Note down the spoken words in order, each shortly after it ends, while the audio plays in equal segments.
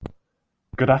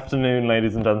Good afternoon,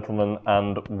 ladies and gentlemen,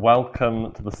 and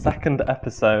welcome to the second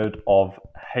episode of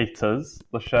Haters,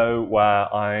 the show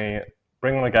where I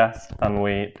bring on a guest and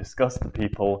we discuss the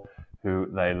people who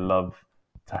they love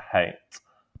to hate.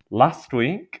 Last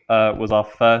week was our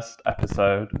first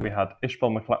episode. We had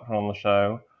Ishbel McLachlan on the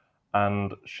show,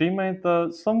 and she made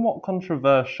the somewhat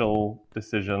controversial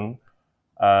decision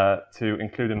to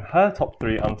include in her top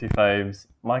three anti-faves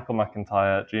Michael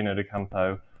McIntyre, Gino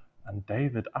D'Acampo, and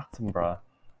David Attenborough.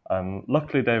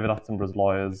 Luckily, David Attenborough's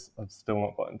lawyers have still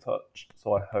not got in touch,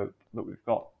 so I hope that we've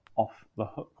got off the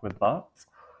hook with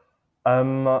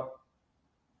that.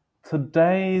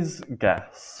 Today's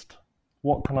guest,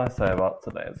 what can I say about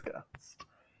today's guest?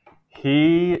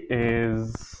 He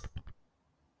is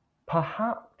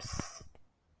perhaps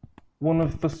one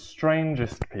of the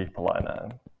strangest people I know.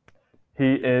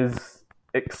 He is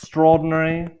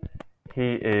extraordinary.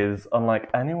 He is unlike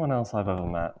anyone else I've ever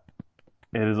met.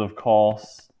 It is, of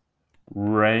course,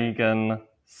 Reagan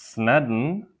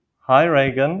Snedden. Hi,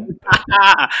 Reagan.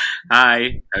 Hi,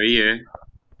 how are you?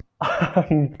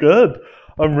 I'm good.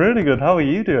 I'm really good. How are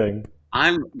you doing?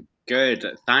 I'm good.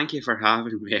 Thank you for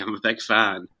having me. I'm a big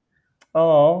fan.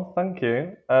 Oh, thank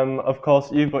you. Of course,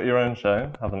 you've got your own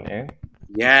show, haven't you?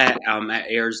 Yeah, it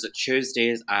airs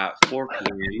Tuesdays at 4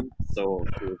 p.m. So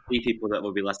for the three people that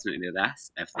will be listening to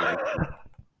this, if they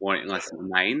want to listen to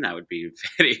mine, that would be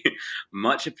very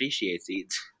much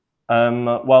appreciated.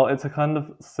 Well, it's a kind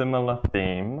of similar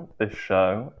theme, this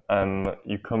show.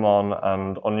 You come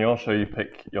on your show you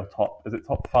pick your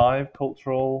top five pop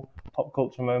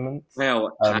culture moments?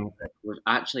 Well, we've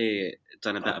actually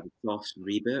done a bit of a soft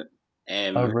reboot.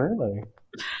 Oh, really?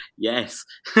 Yes.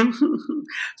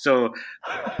 So,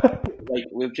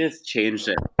 we've just changed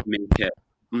it to make it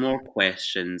more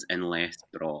questions and less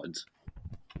broad.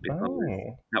 Because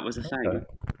that was a thing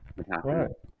that happened. Right.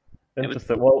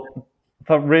 Interesting. Well,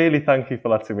 thank you for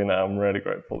letting me know. I'm really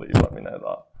grateful that you let me know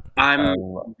that. I'm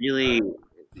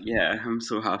I'm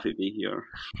so happy to be here.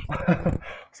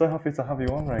 So happy to have you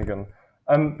on, Reagan.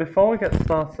 Before we get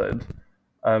started,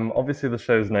 obviously the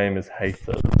show's name is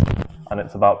Haters, and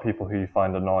it's about people who you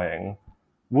find annoying.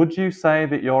 Would you say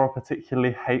that you're a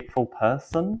particularly hateful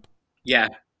person? Yeah.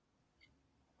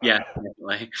 Yeah,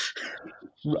 definitely.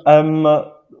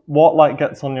 What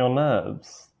gets on your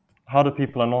nerves? How do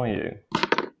people annoy you?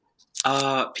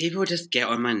 People just get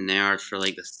on my nerves for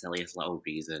the silliest little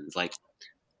reasons. I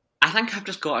think I've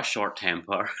just got a short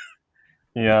temper.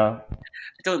 Yeah.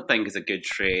 I don't think it's a good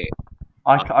trait.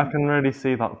 I can really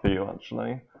see that for you,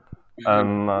 actually.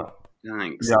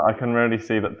 Thanks. Yeah, I can really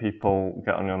see that people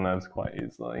get on your nerves quite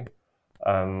easily,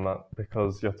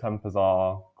 because your tempers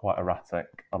are quite erratic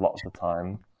a lot of the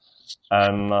time.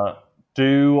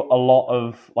 Do a lot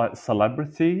of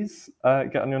celebrities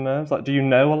get on your nerves? Do you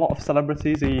know a lot of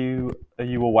celebrities? Are you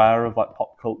aware of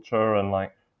pop culture and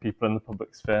people in the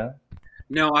public sphere?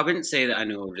 No, I wouldn't say that I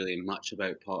know really much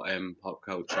about pop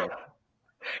culture.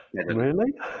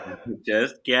 Really?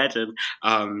 Just kidding.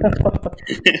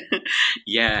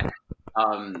 Yeah.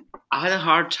 I had a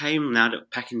hard time now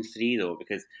picking three though,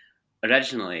 because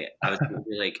originally I was going to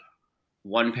be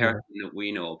one person that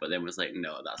we know, but then was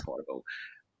no, that's horrible.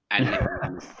 And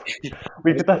then,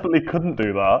 we definitely couldn't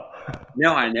do that.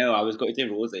 No, I know. I was going to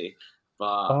do Rosie,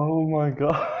 but oh my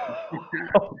god.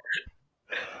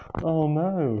 Oh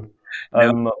no.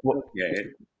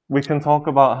 okay. We can talk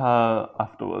about her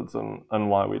afterwards and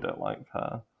why we don't like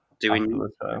her Do we after the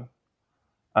show.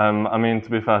 I mean, to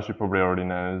be fair, she probably already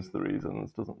knows the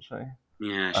reasons, doesn't she?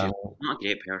 Yeah, she's not a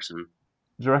great person.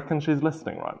 Do you reckon she's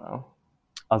listening right now?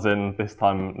 As in this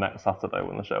time next Saturday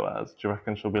when the show airs. Do you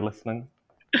reckon she'll be listening?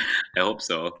 I hope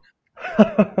so.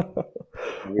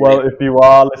 Well, if you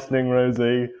are listening,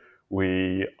 Rosie,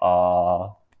 we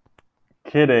are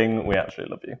kidding. We actually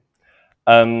love you.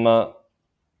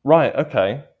 Right,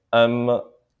 okay.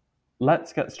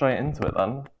 Let's get straight into it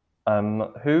then.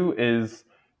 Who is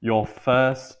your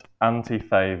first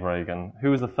anti-fave, Reagan?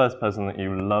 Who is the first person that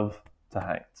you love to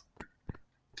hate?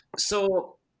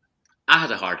 So, I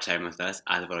had a hard time with this,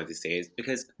 as I've already said,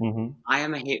 because I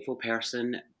am a hateful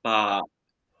person, but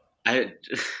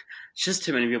it's just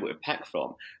too many people to pick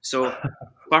from. So,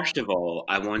 first of all,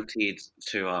 I wanted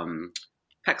to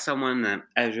pick someone that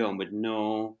everyone would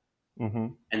know,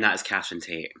 and that's Catherine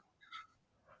Tate.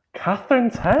 Catherine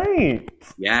Tate?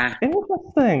 Yeah.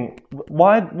 Interesting.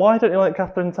 Why don't you like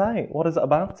Catherine Tate? What is it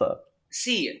about her?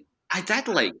 See, I did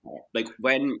like her.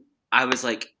 When I was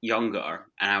younger,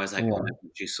 and I was oh my God,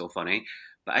 she's so funny.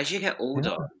 But as you get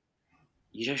older,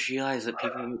 you just realise that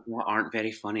people aren't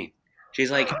very funny. She's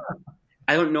I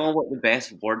don't know what the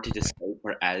best word to describe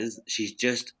her is. She's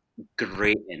just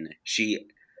grating. She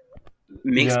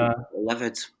makes me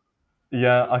livid.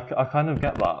 Yeah, I kind of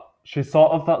get that. She's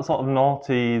sort of that sort of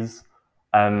noughties,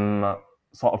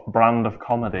 sort of brand of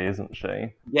comedy, isn't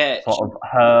she? Yeah. Sort of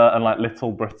her and like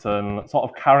Little Britain, sort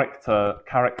of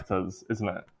characters, isn't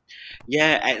it?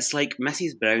 Yeah, it's like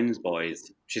Mrs. Brown's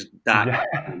Boys. She's that.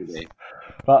 Yes.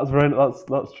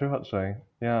 That's true actually.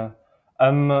 Yeah.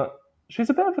 She's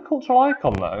a bit of a cultural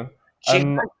icon though.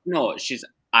 She's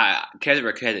credit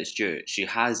where credit's due. She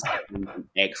has done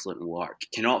excellent work.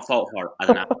 Cannot fault her as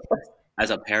an actress. As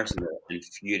a person,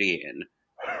 infuriating.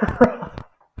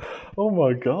 Oh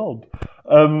my god.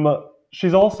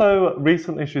 She's also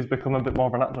recently she's become a bit more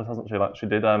of an actress, hasn't she? Like she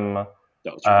did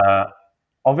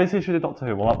obviously she did Doctor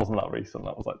Who. Well, that wasn't that recent.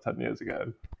 That was like 10 years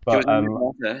ago. But she was in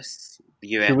Office, the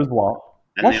US. She was what?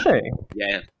 Was she?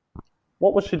 Yeah.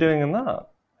 What was she doing in that?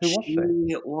 Who was she?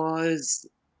 She was.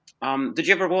 Did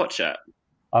you ever watch it?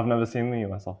 I've never seen the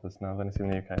US Office. No, I've only seen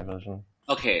the UK version.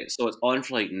 Okay, so it's on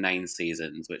for like 9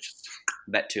 seasons, which is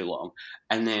a bit too long.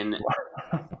 And then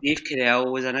Dave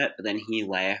Carell was in it, but then he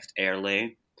left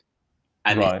early.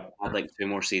 And they had like 2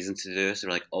 more seasons to do, so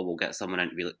they're like, oh, we'll get someone in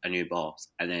to be a new boss.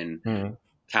 And then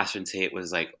Catherine Tate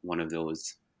was like one of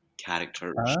those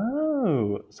characters.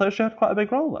 Oh, so she had quite a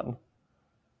big role then?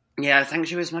 Yeah, I think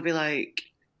she was maybe like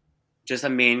just a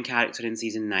main character in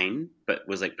season 9, but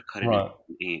was like recurring in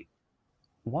season 8.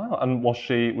 Wow, and was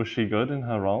she good in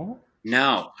her role?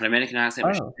 No, her American accent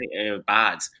was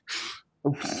bad.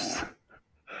 Her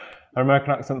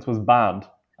American accent was bad.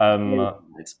 I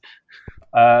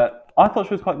thought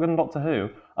she was quite good in Doctor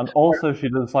Who, and also she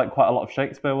does like quite a lot of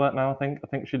Shakespeare work now. I think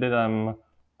she did Much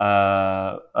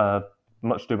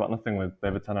Ado About Nothing with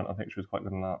David Tennant. I think she was quite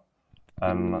good in that.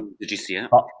 Did you see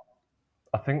it?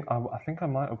 I think I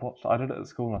might have watched it. I did it at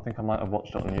school, and I think I might have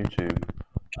watched it on YouTube.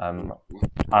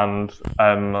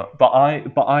 But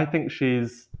I think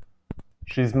she's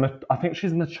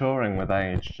maturing with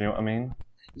age. Do you know what I mean?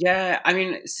 Yeah, I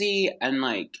mean, see, and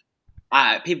like,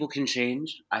 people can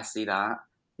change. I see that.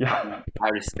 Yeah, I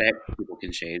respect people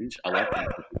can change. I like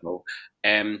people.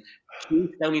 She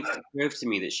still needs to prove to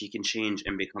me that she can change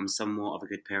and become somewhat of a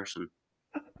good person.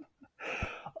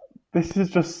 This is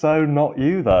just so not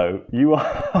you, though. You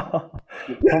are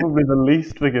probably the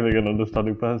least forgiving and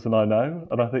understanding person I know,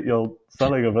 and I think you're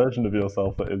selling a version of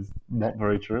yourself that is not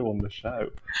very true on this show.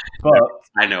 But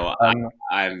I know,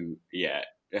 I'm yeah.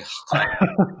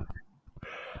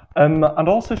 And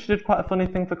also, she did quite a funny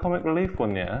thing for Comic Relief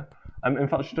one year. In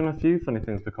fact, she's done a few funny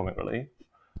things for Comic Relief.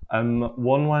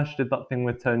 One where she did that thing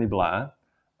with Tony Blair,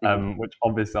 which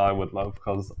obviously I would love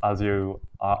because, as you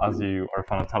are a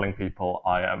fan of telling people,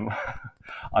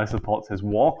 I support his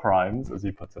war crimes, as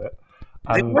you put it.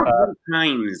 And,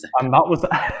 crimes. And that was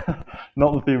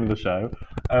not the theme of the show.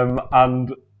 But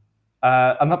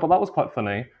that was quite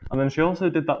funny. And then she also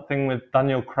did that thing with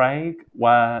Daniel Craig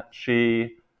where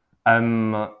she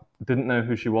didn't know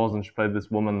who she was, and she played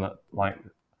this woman that like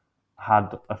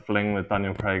had a fling with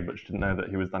Daniel Craig, but she didn't know that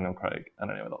he was Daniel Craig. And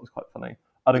anyway, that was quite funny.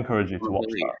 I'd encourage you to watch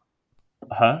that.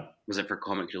 Huh? Was it for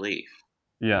Comic Relief?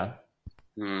 Yeah.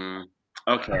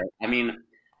 Okay. I mean,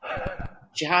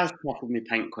 she has tackled me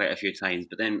pink quite a few times,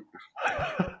 but then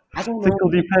I don't know.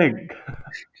 Tickled you pink?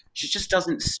 She just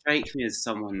doesn't strike me as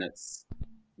someone that's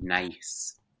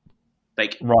nice.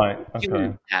 Like, right. She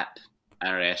wouldn't tip at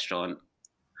a restaurant.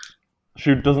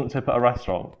 She doesn't tip at a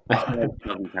restaurant. That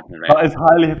is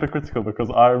highly hypocritical because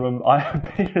I remember I have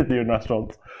been with you in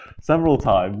restaurants several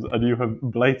times and you have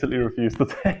blatantly refused to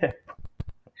tip.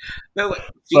 No,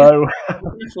 so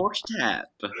forced tip.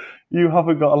 You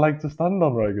haven't got a leg to stand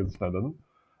on, Reagan Snedden.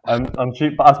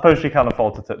 But I suppose she can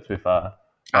afford to tip, to be fair.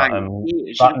 But,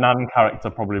 that Nan character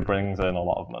probably brings in a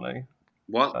lot of money.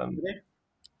 What?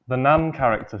 The Nan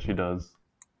character she does.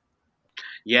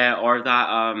 Yeah, or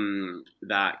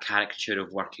that caricature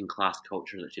of working class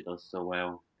culture that she does so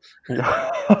well.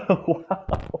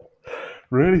 Wow.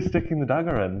 Really sticking the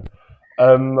dagger in.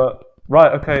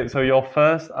 Right, okay, so your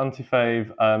first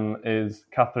anti-fave is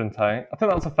Catherine Tate. I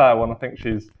think that's a fair one. I think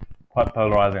she's quite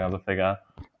polarising as a figure.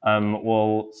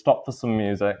 We'll stop for some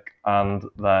music, and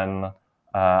then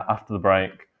after the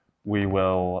break, we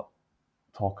will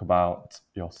talk about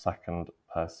your second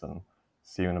person.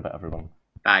 See you in a bit, everyone.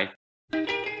 Bye. If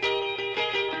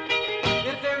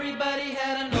everybody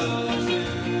had an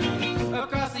ocean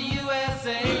across the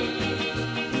USA,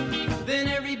 then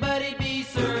everybody'd be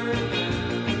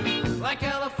served like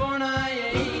California.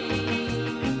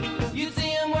 You'd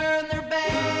see them wearing their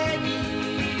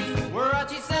baggies,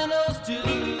 Warachi sandals too,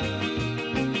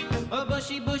 a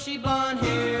bushy blonde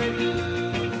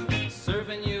hairdo,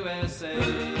 surfing USA.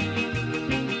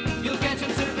 You'll catch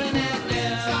them surfing at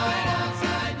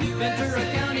Ventura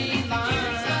County line.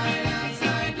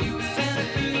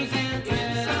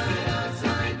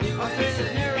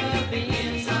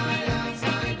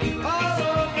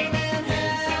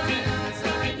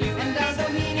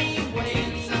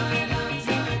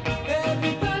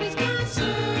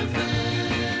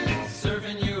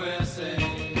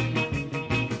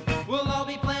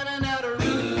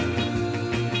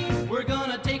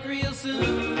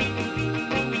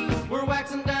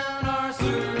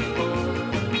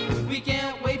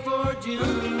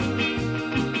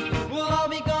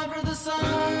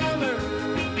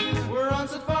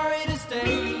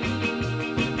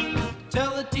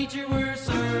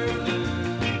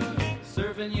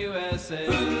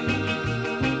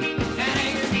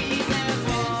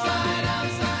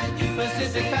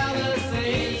 Pacific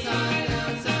Palisades. Inside,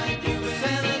 outside, USA.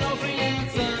 San Onofre and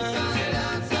Inside,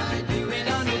 outside,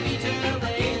 Redondo Beach and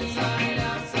LA. Inside,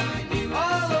 outside, USA.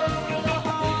 All over the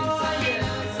Hawaii.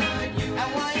 Inside, at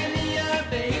Waimea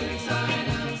Bay. Inside,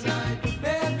 outside,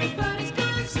 everybody's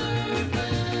gone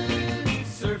surfing.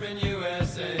 Surfing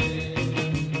USA.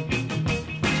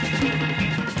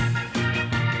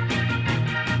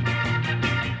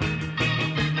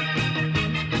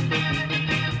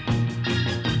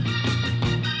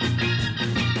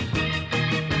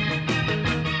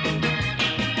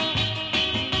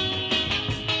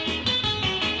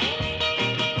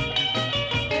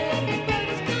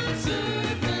 Everybody's gone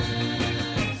surfing.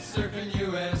 Surfing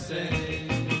USA.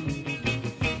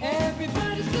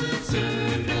 Everybody's gone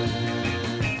surfing.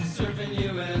 Surfing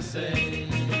USA.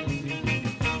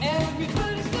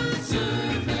 Everybody's gone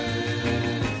surfing.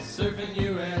 Surfing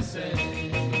USA.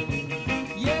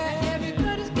 Yeah,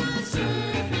 everybody's gone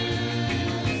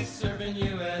surfing. Surfing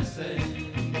USA.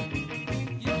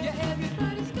 Yeah,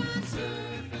 everybody's gone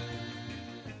surfing.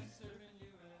 Surfing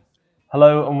USA.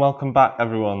 Hello and welcome back,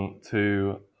 everyone,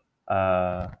 to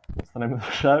what's the name of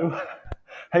the show?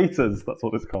 Haters, that's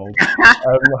what it's called.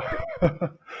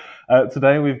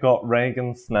 Today we've got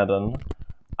Reagan Snedden,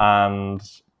 and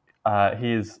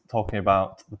he is talking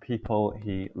about the people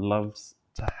he loves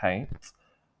to hate.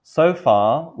 So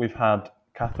far, we've had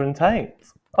Catherine Tate.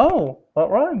 Oh, that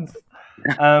rhymes.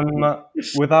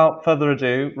 Without further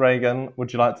ado, Reagan,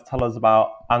 would you like to tell us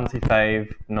about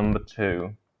anti-fave number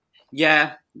 2?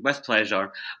 Yeah, with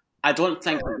pleasure. I don't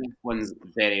think that this one's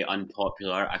very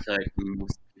unpopular. I feel like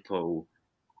most people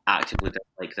actively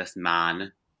dislike this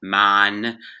man.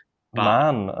 But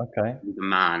Man, okay. he's a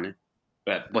man,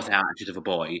 but with the attitude of a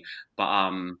boy. But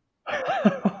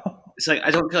it's like I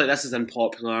don't feel like this is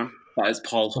unpopular, but it's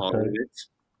Paul Hollywood.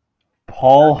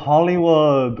 Paul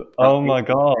Hollywood. Oh my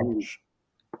gosh.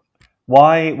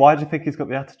 Why do you think he's got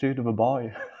the attitude of a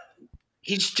boy?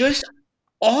 He's just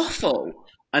awful.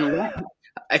 And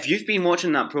if you've been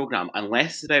watching that program,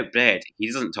 unless it's about bread, he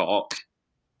doesn't talk.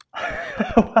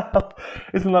 Well,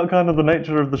 isn't that kind of the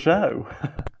nature of the show?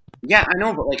 Yeah, I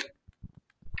know, but like,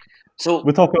 so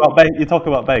We're talking about you're talking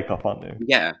about Bake Off, aren't you?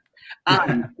 yeah,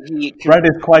 and Bread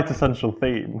is quite a central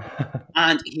theme.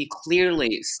 and he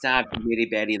clearly stabbed Mary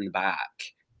Berry in the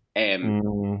back,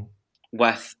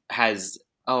 with his.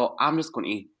 Oh, I'm just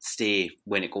going to stay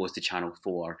when it goes to Channel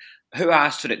 4. Who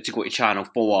asked for it to go to Channel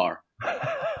 4?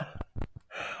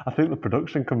 I think the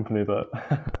production company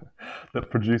that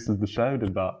produces the show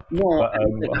did that. No, But, it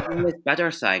was this better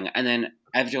thing, and then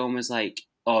everyone was like,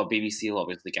 "Oh, BBC will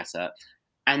obviously get it,"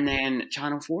 and then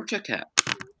Channel 4 took it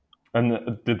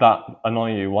and did that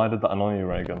annoy you? Why did that annoy you,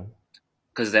 Reagan?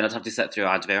 because then I'd have to sit through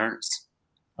adverts.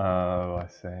 Oh, I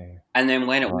see. And then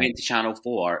when it Right. went to Channel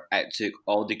 4, it took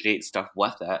all the great stuff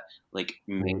with it, like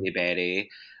Mary Berry,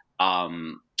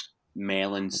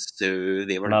 Mel and Sue.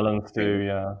 They were Melon Stew,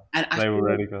 yeah. and I They were feel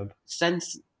like really good.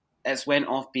 since it's went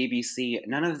off BBC,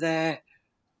 none of the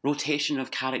rotation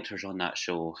of characters on that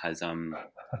show has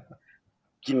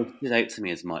stood out to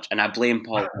me as much, and I blame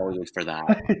Paul Hollywood for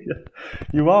that.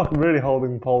 You are really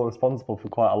holding Paul responsible for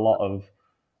quite a lot of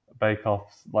Bake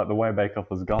Offs, like the way Bake Off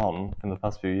has gone in the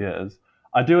past few years.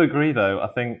 I do agree, though. I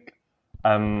think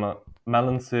Mel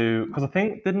and Sue, because I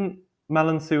think didn't Mel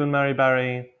and Sue and Mary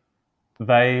Berry,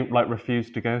 they like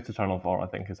refused to go to Channel 4. I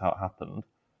think is how it happened.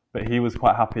 But he was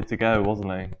quite happy to go,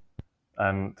 wasn't he?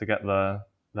 To get the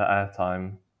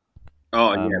airtime.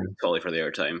 Oh, yeah, totally for the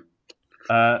airtime.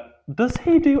 Does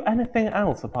he do anything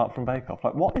else apart from Bake Off?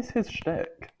 Like, what is his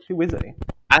shtick? Who is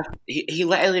he? He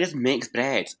literally just makes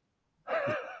bread.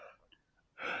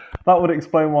 That would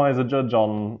explain why he's a judge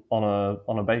on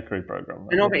a bakery program.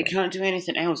 I know, but he can't do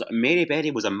anything else. Mary Berry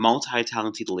was a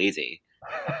multi-talented lady.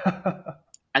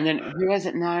 And then, who is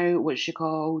it now? What's she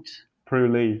called?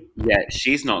 Prue Lee. Yeah,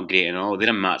 she's not great at all. They're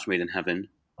a match made in heaven.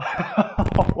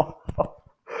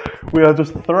 We are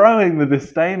just throwing the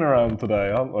disdain around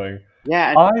today, aren't we?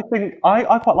 Yeah. I think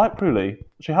I quite like Prue Lee.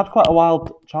 She had quite a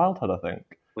wild childhood, I think.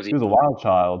 She was a wild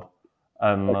child.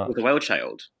 Was a wild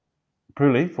child.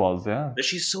 Prue Leith was, yeah. But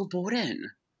she's so boring.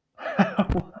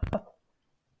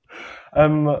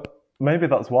 Maybe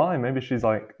that's why. Maybe she's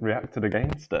like reacted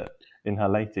against it in her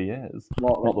later years.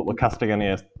 Not that we're casting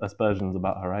any aspersions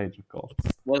about her age, of course.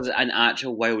 Was it an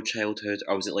actual wild childhood,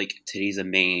 or was it like Theresa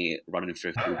May running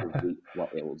through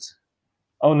what else?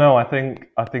 Oh no, I think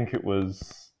it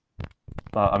was.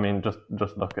 I mean, just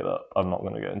look it up. I'm not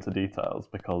going to go into details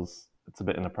because it's a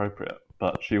bit inappropriate.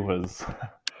 But she was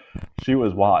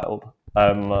wild.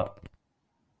 But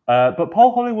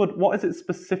Paul Hollywood, what is it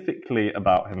specifically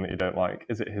about him that you don't like?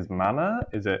 Is it his manner?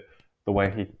 Is it the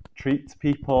way he treats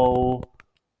people?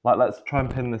 Like, let's try and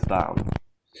pin this down.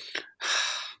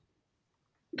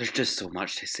 There's just so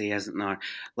much to say, isn't there?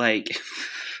 Like,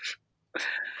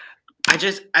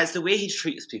 it's the way he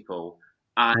treats people,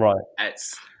 and Right.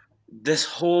 it's this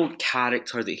whole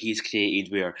character that he's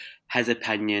created where his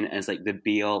opinion is like the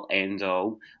be all end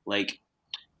all. Like,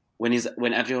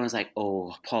 when everyone's like,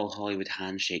 "Oh, Paul Hollywood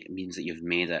handshake means that you've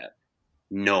made it."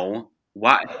 No.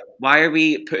 Why are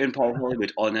we putting Paul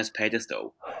Hollywood on this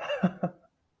pedestal?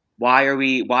 Why are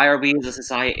we as a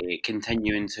society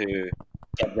continuing to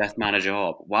give this man a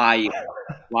job? Why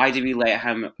do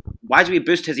we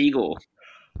boost his ego?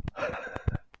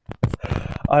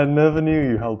 I never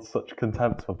knew you held such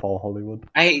contempt for Paul Hollywood.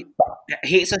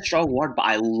 Hate's a strong word, but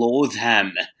I loathe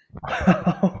him.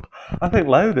 I think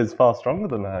loathe is far stronger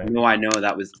than hate. No, I know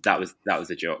that was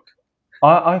a joke.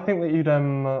 I think that you'd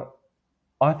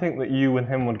I think that you and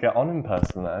him would get on in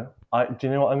person though. Do you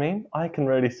know what I mean? I can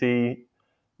really see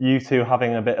you two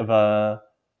having a bit of a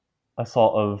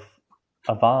sort of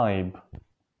a vibe,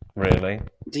 really.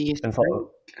 Do you And sort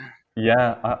of,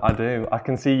 yeah, I do. I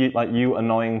can see you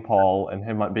annoying Paul and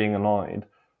him like being annoyed,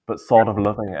 but sort of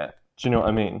loving it. Do you know what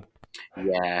I mean?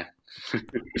 Yeah.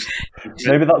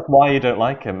 Maybe that's why you don't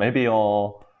like him. Maybe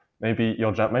you're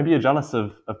jealous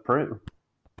of Prue.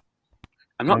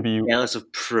 I'm not jealous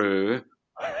of Prue.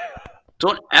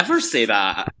 Don't ever say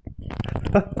that.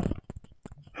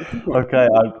 Okay,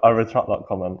 I retract that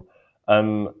comment.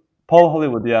 Paul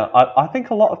Hollywood, yeah, I think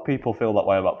a lot of people feel that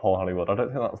way about Paul Hollywood. I don't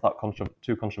think that's that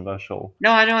too controversial.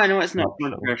 No, I know it's not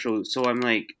controversial, so I'm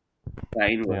like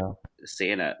fine with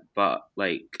saying it, but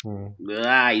like,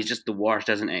 he's just the worst,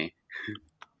 isn't he?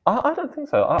 I don't think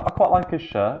so. I quite like his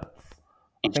shirts.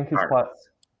 I think he's quite,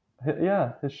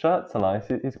 yeah, his shirts are nice.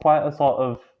 He's quite a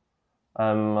sort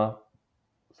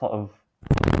of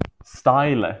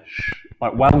stylish,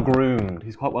 like well groomed.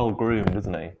 He's quite well groomed,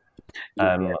 isn't he?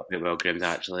 Well groomed,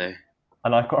 actually.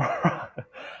 And I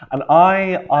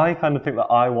kind of think that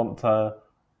I want to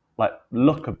like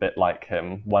look a bit like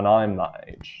him when I'm that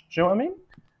age. Do you know what I mean?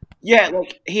 Yeah,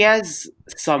 like he is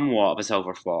somewhat of a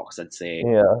silver fox, I'd say.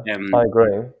 Yeah, I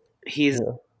agree. He's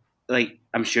like,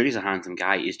 I'm sure he's a handsome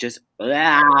guy. He's just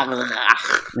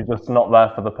You're just not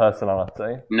there for the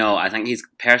personality. No, I think his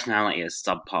personality is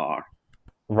subpar.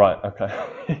 Right.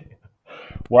 Okay.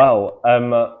 Well,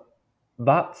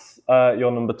 that's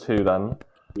your number 2 then.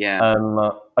 Yeah.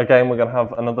 Again, we're gonna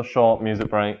have another short music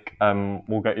break.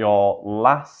 We'll get your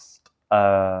last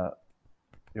sort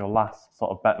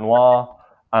of bête noire,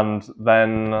 and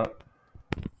then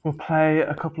we'll play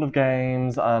a couple of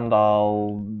games, and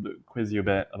I'll quiz you a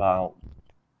bit about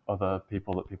other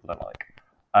people that people don't like.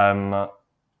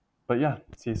 But yeah,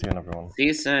 see you soon, everyone. See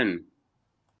you soon.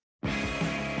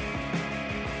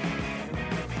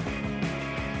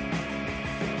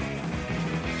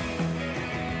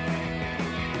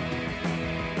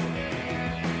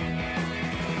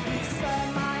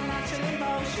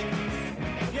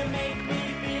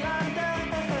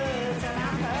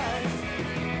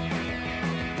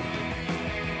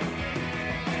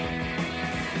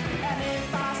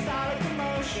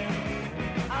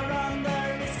 I run the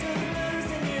risk of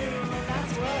losing you, and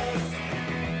that's worse.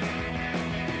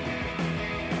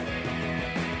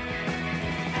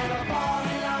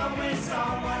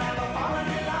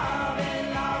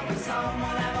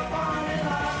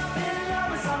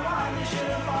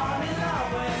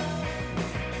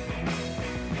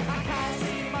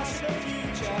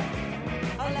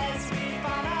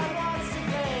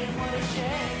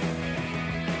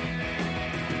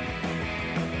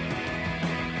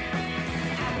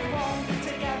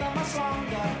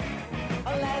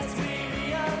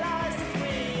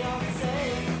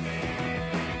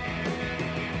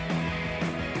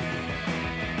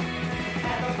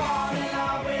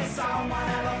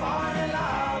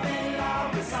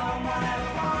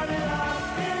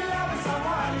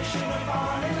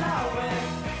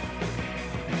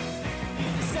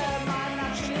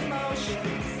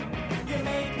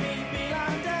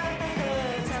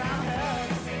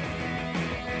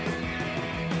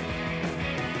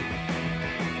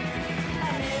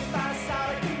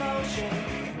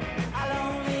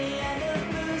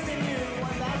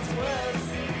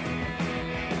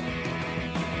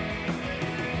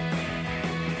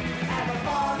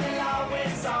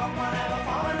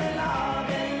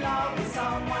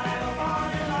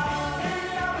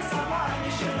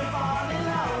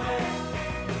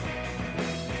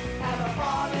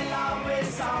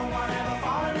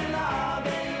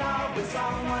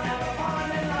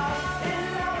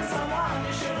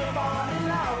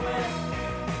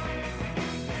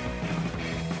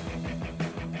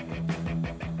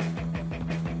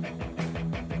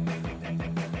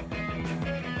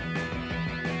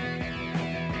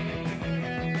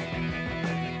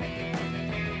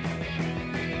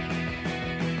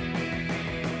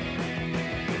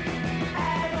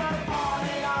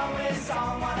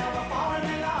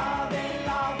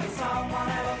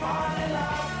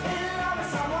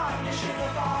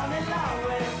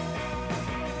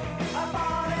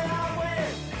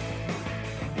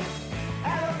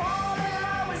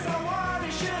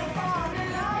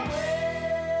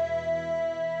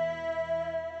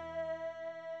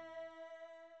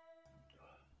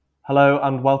 Hello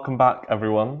and welcome back,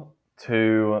 everyone,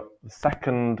 to the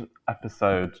second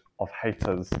episode of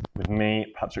Haters with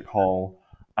me, Patrick Hall,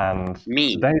 and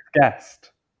Me. today's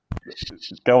guest.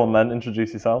 Go on then,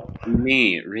 introduce yourself.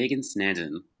 Me, Reagan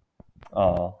Snedden.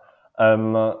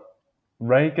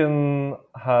 Reagan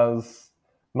has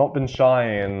not been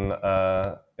shy in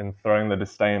throwing the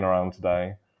disdain around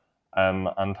today,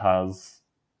 and has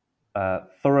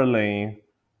thoroughly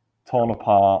torn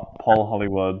apart Paul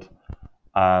Hollywood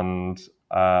and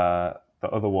the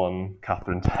other one,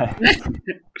 Catherine Tate.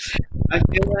 I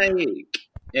feel like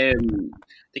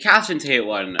the Catherine Tate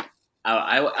one,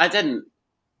 I don't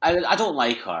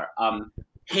like her.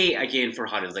 Hate again for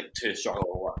her is like too strong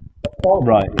a word.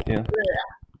 Right, yeah.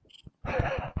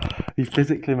 He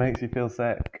physically makes you feel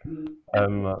sick.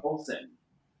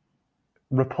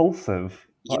 Repulsive.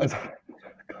 That is,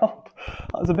 God,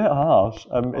 that's a bit harsh.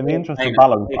 In the interest of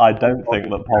balance, I don't think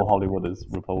that Paul Hollywood is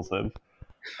repulsive.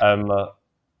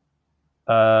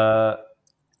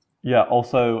 Yeah,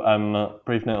 also,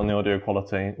 brief note on the audio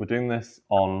quality. We're doing this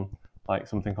on like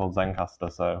something called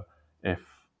Zencastr, so if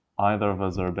either of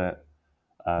us are a bit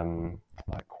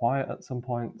like quiet at some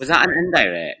point, Was that an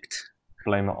indirect?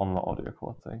 blame it on the audio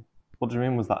quality. What do you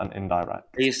mean? Was that an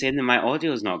indirect? Are you saying that my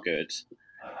audio is not good?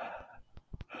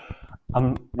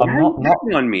 I'm Why are not you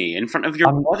picking on me in front of your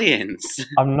audience?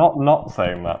 I'm not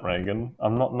saying that, Reagan.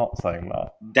 I'm not saying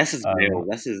that. This is real.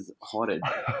 This is horrid.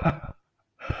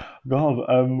 God,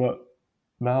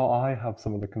 now I have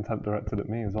some of the contempt directed at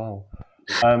me as well.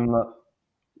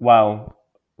 Well,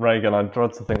 Reagan, I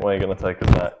dread to think where you're going to take us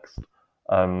next.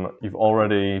 You've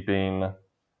already been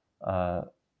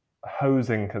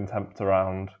hosing contempt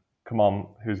around. Come on,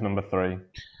 who's number 3?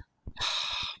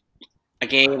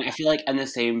 Again, I feel like in the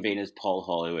same vein as Paul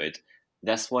Hollywood,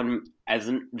 this one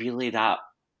isn't really that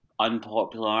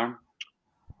unpopular.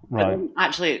 Right.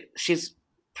 Actually, she's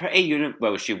pretty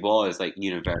she was like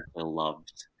universally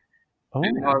loved. Oh,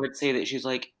 And I would say that she's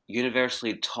like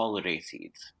universally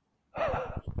tolerated.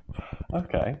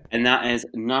 okay. And that is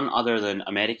none other than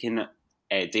American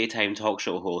daytime talk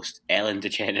show host Ellen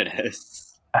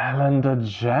DeGeneres. Ellen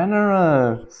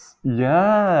DeGeneres.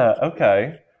 Yeah.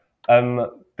 Okay.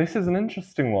 This is an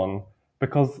interesting one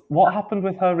because what happened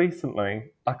with her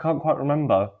recently, I can't quite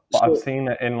remember, but I've seen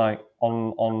it in like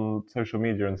on social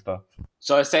media and stuff.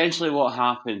 So essentially, what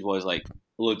happened was like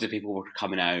loads of people were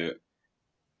coming out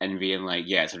and being like,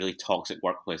 "Yeah, it's a really toxic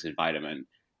workplace environment,"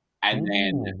 and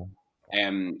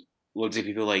then loads of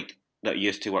people like that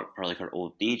used to work for like her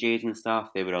old DJs and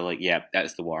stuff. They were all like, "Yeah,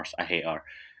 that's the worst. I hate her."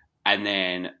 And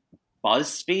then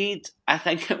BuzzFeed, I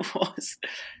think it was,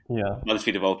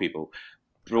 BuzzFeed of all people,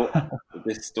 broke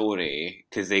this story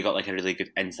because they got like a really good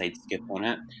inside scoop on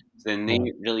it. So then they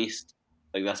released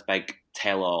like this big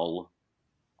tell-all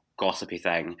gossipy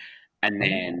thing, and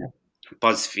then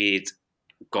BuzzFeed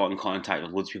got in contact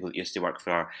with loads of people that used to work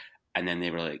for her, and then they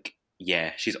were like,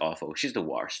 "Yeah, she's awful. She's the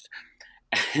worst."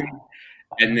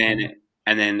 and then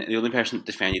the only person that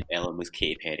defended Ellen was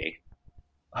Katy Perry.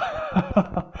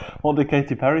 What did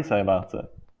Katy Perry say about it?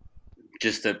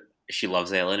 Just that she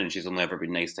loves Ellen and she's only ever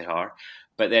been nice to her.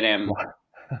 But then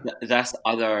this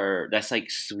like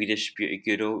Swedish beauty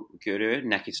guru,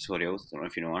 Nikki Tutorials, I don't know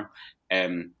if you know her.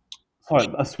 Sorry,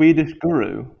 a Swedish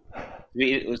guru?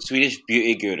 Swedish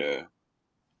beauty guru.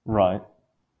 Right.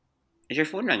 Is your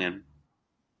phone ringing?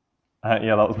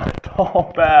 Yeah, that was my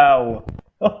doorbell.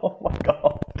 Oh my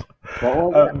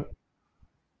god.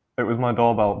 It was my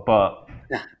doorbell, but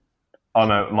oh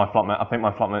no, I think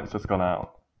my flatmate's just gone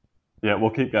out. Yeah,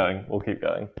 we'll keep going.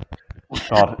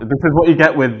 God, this is what you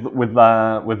get with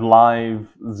live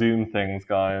Zoom things,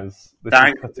 guys. This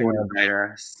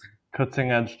is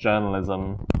cutting edge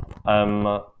journalism.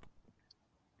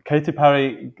 Katy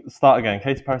Perry, start again.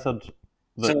 Katy Perry said.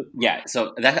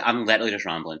 I'm literally just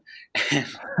rambling.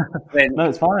 No,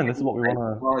 it's fine. This is what we want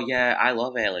to. Oh yeah, I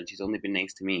love Ellen. She's only been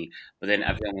nice to me. But then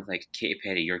everyone was like, Katy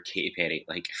Perry, you're Katy Perry.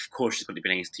 Like, of course she's going to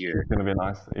be nice to you. She's going to be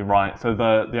nice. You're right. So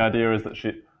the idea is that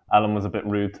Ellen was a bit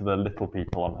rude to the little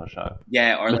people on her show.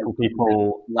 Yeah, or little like,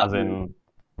 people, as in.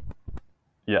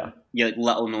 Yeah. Yeah, like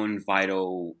little known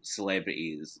viral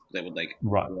celebrities that would like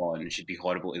go on and she'd be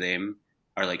horrible to them,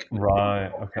 or like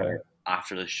okay.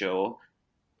 after the show.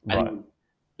 Right. And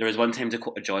there was one time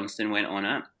Dakota Johnson went on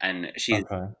it, and she's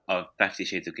of 50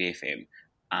 Shades of Grey fame,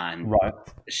 and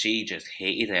she just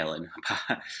hated Ellen.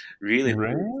 really?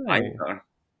 Her.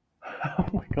 Oh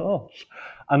my gosh!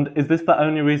 And is this the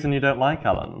only reason you don't like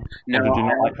Ellen? No, or did you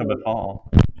not like her before?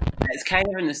 It's kind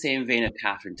of in the same vein of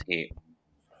Catherine Tate.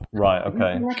 Right. Okay.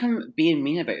 I feel like I'm being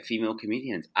mean about female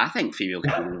comedians. I think female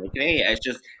comedians are great. It's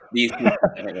just these people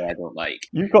I don't like.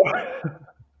 You've got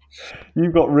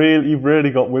You've really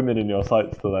got women in your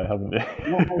sights today, haven't you?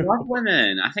 Well, I love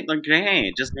women. I think they're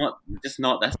great. Just not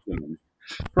this woman.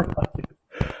 Right.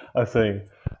 I see.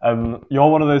 You're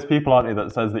one of those people, aren't you,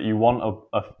 that says that you want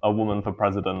a woman for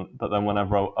president, but then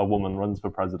whenever a woman runs for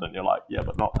president, you're like, yeah,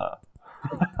 but not her.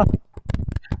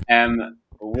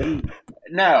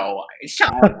 No,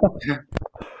 shut up.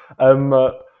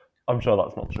 I'm sure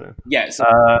that's not true. Yeah,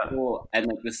 so in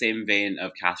like the same vein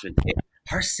of Catherine Tate,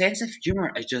 her sense of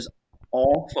humor is just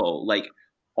awful. Like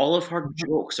all of her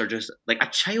jokes are just like a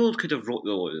child could have wrote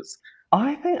those.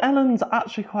 I think Ellen's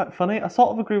actually quite funny. I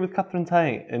sort of agree with Catherine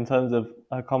Tate in terms of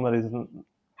her comedies.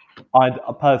 I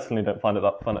personally don't find it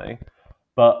that funny,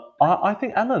 but I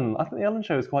think the Ellen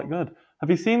show is quite good. Have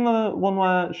you seen the one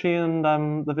where she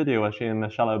and the video where she and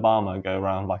Michelle Obama go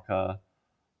around like a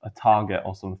Target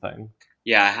or something?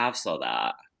 Yeah, I have saw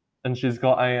that. And she's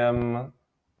got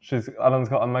Ellen's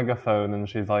got a megaphone, and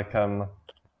she's like,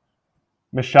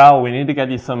 Michelle, we need to get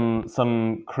you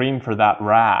some cream for that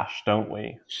rash, don't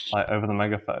we? Like over the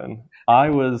megaphone. I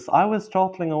was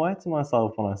chortling away to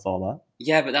myself when I saw that.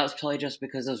 Yeah, but that was probably just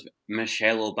because of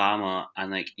Michelle Obama,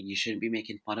 and like you shouldn't be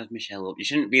making fun of Michelle. You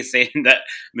shouldn't be saying that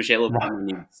Michelle Obama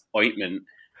needs ointment.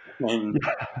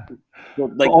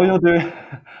 But all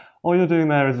you're doing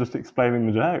there is just explaining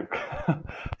the joke.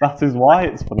 That is why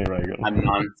it's funny, Reagan. I'm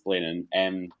mansplaining.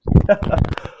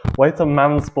 Way to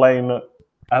mansplain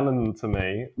Ellen to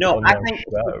me. No, I think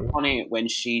it's funny when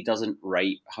she doesn't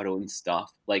write her own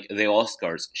stuff. Like the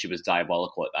Oscars, she was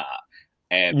diabolical at that.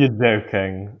 You're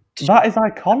joking. That is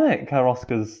iconic. Her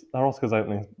Oscars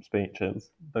opening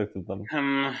speeches, both of them.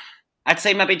 I'd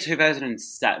say maybe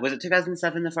 2007. Was it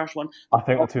 2007 the first one? I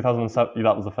think 2007.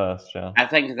 That was the first. Yeah. I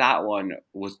think that one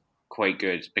was quite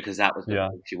good because that was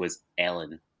when she was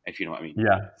Ellen, if you know what I mean.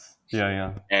 Yes.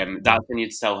 Yeah. That's when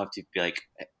you'd still have to be like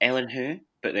Ellen who,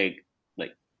 but you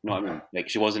know what I mean? Like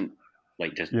she wasn't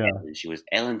like just Ellen, she was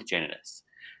Ellen DeGeneres.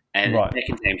 And the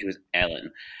second time she was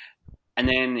Ellen. And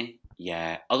then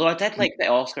although I did like the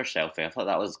Oscar selfie, I thought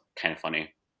that was kind of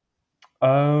funny.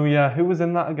 Oh yeah, who was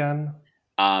in that again?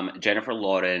 Jennifer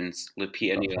Lawrence,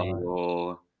 Lupita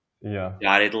Nyong'o, Yeah.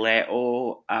 Jared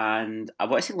Leto, and I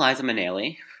want to say Liza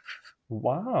Minnelli.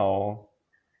 Wow.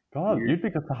 God, you'd be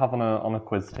good to have on a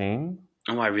quiz team.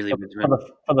 Oh, I really would.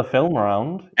 For the film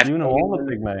round. You know all the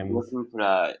big names. Looking for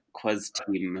a quiz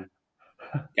team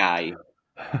guy,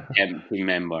 team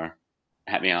member,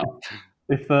 hit me up.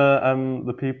 If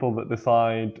the people that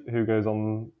decide who goes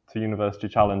on to University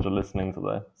Challenge are listening to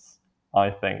this, I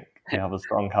think we have a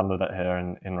strong candidate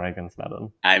here in Reagan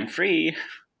Snedden. I'm free.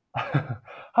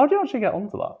 How do you actually get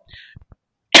onto that?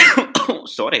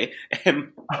 Sorry.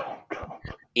 Oh God.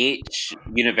 Each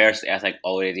university, I think,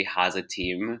 already has a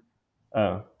team.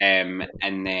 Oh. And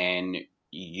then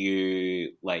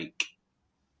you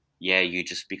you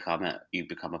just become it. You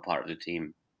become a part of the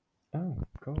team. Oh,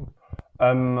 cool.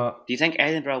 Do you think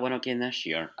Edinburgh won again this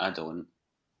year? I don't.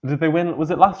 Did they win?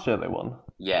 Was it last year they won?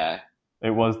 Yeah.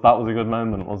 That was a good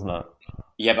moment, wasn't it?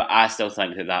 Yeah, but I still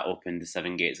think that opened the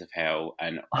 7 gates of hell,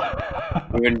 and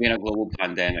we wouldn't be in a global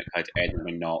pandemic had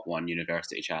Edinburgh not won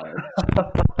University Challenge.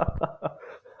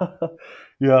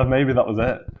 Yeah, maybe that was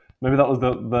it. Maybe that was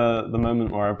the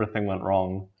moment where everything went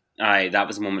wrong. Aye, that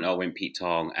was the moment I went Pete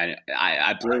Tong, and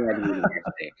I blame Edinburgh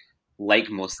University. Like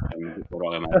most things before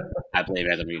wrong, I blame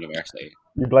Edinburgh University.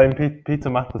 You blame Peter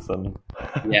Matheson.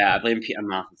 Yeah, I blame Peter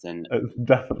Matheson. It's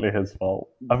definitely his fault.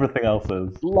 Everything else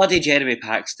is. Bloody Jeremy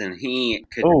Paxton. He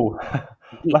could. Oh,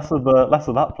 less of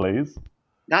that, please.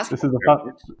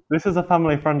 This is a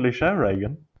family-friendly show,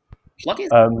 Reagan. Bloody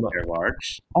their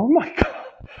words. Oh my God!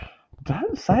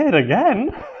 Don't say it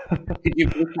again. Could you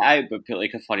bleep it out but put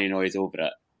like a funny noise over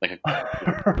it, like a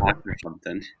clap or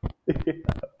something?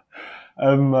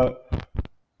 I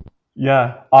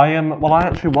am. Well, I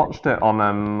actually watched it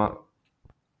on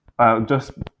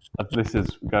this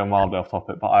is going wildly off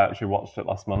topic, but I actually watched it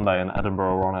last Monday, and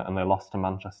Edinburgh were on it, and they lost to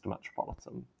Manchester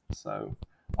Metropolitan. So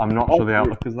I'm not sure the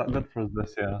outlook is that good for us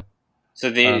this year. So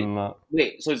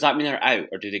wait. So does that mean they're out,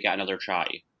 or do they get another try?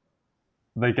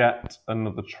 They get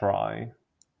another try.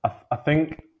 I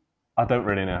think I don't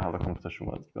really know how the competition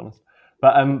works, to be honest.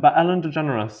 But Ellen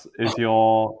DeGeneres is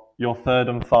your third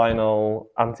and final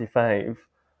anti-fave.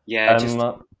 Yeah, just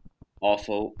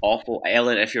awful.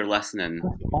 Ellen, if you're listening,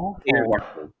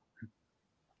 awful.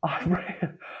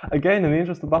 Again, in the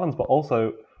interest of balance, but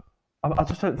also, I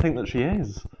just don't think that she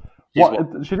is.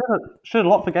 She did a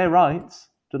lot for gay rights.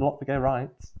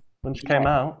 When she came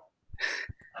out.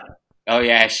 Oh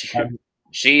yeah,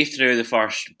 she threw the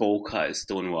first bowl cut at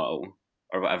Stonewall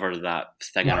or whatever that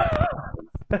thing. Right.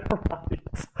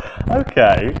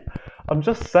 Okay. I'm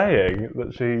just saying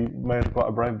that she made quite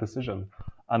a brave decision.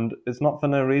 And it's not for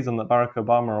no reason that Barack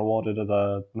Obama awarded her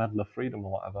the Medal of Freedom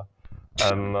or whatever.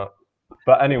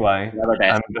 But anyway,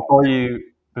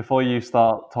 before you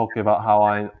start talking about how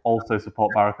I also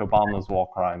support Barack Obama's war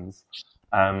crimes,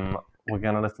 we're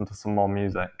going to listen to some more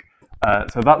music.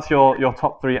 So that's your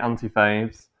top 3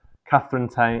 anti-faves. Catherine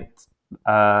Tate,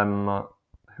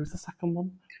 who's the second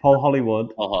one? Paul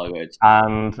Hollywood.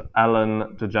 And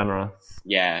Ellen DeGeneres.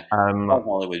 Yeah. Paul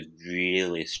Hollywood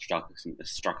really struck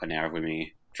a nerve with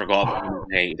me. Forgot to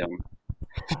hate him.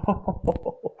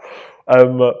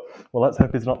 Well, let's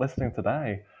hope he's not listening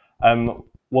today.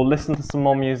 We'll listen to some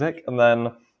more music, and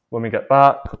then when we get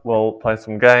back, we'll play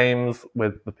some games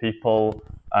with the people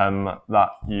that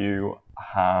you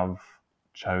have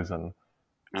chosen.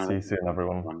 See you soon,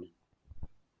 everyone.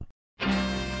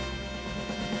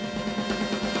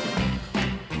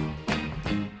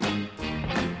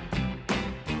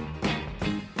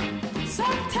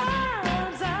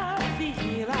 Sometimes I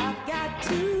feel I've got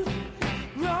to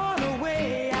run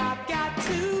away. I've got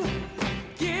to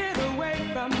get away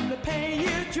from the pain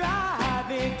you drive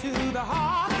into the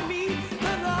heart of me.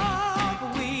 The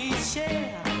love we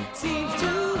share seems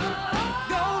to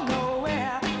go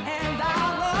nowhere, and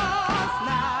our love's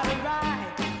not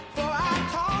right. For I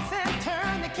toss and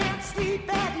turn, I can't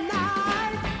sleep at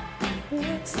night.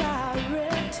 Once I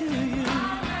read to you,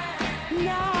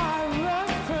 now I run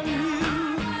from you.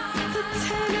 The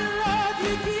tender love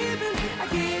you're giving, I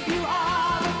give you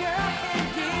all a girl can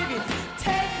give you.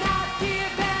 Take, not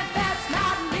give, and that's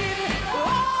not living.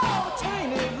 Oh,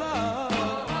 tainted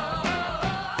love,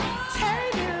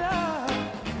 tainted love.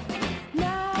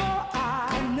 Now I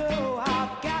know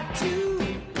I've got to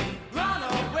run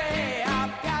away.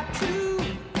 I've got to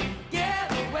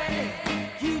get away.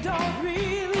 You don't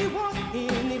really want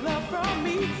any love from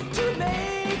me to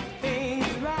make things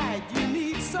right. You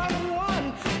need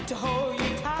someone to hold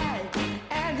you tight,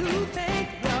 and who think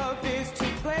love is to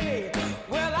play.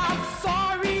 Well, I'm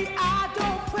sorry, I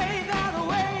don't play that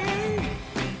way.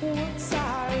 Once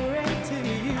I read to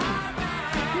you,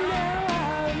 now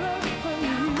I run from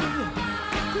you.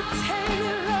 The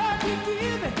tainted love you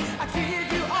give, I give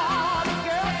you all a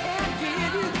girl can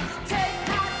give you. Take,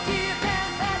 not give,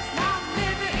 and that's not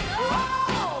living.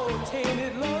 Oh,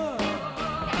 tainted love.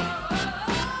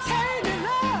 Tainted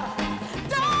love,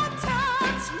 don't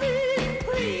touch me,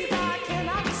 please. I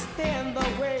cannot stand the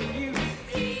way you.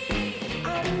 I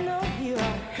know you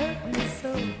hurt me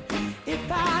so.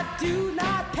 If I do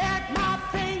not pack my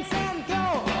things and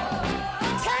go,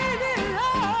 tainted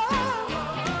love,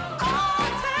 oh,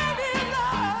 tainted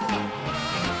love,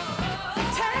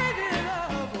 tainted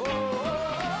love, oh,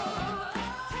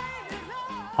 tainted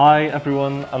love. Hi,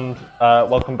 everyone, and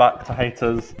welcome back to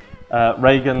Haters.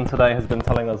 Reagan today has been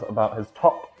telling us about his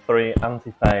top 3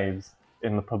 anti-faves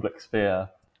in the public sphere.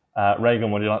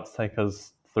 Reagan, would you like to take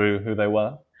us through who they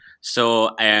were?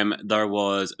 So there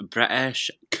was British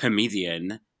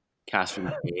comedian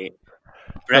Catherine Tate.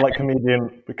 I feel like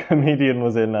comedian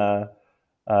was in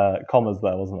commas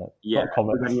there, wasn't it? Yeah, Not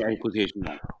commas. quotation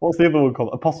mark. What's the other one called?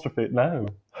 Apostrophe? No.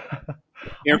 I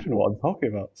don't know what I'm talking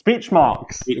about. Speech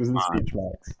marks. It was in speech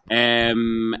marks.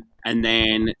 And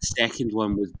then second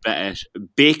one was British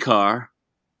baker,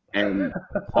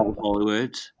 Paul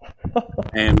Hollywood,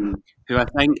 who I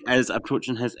think is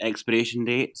approaching his expiration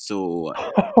date. So,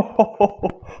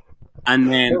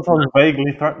 and then That sounds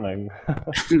vaguely threatening.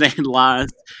 and then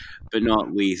last but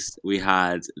not least, we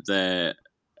had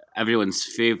everyone's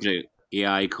favourite gay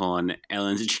icon,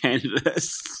 Ellen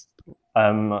DeGeneres.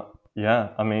 Yeah,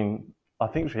 I mean, I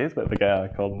think she is a bit of a gay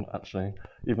icon, actually,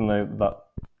 even though that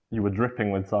you were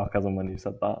dripping with sarcasm when you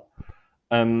said that.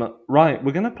 Right,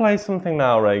 we're going to play something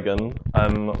now, Reagan,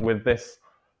 with this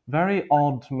very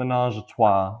odd menage a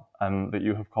trois that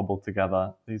you have cobbled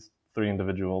together, these 3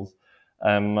 individuals.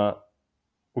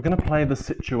 We're going to play the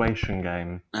situation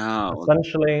game. Oh.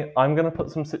 Essentially, I'm going to put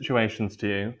some situations to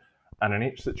you, and in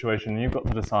each situation, you've got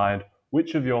to decide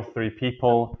which of your 3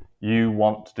 people you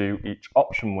want to do each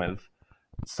option with.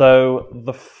 So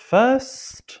the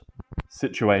first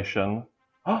situation,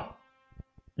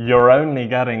 you're only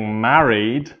getting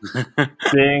married.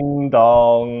 Ding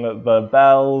dong, the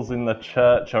bells in the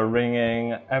church are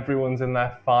ringing, everyone's in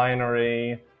their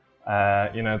finery,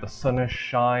 the sun is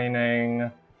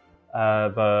shining,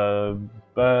 the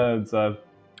birds are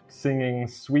singing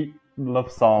sweet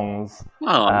love songs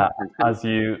as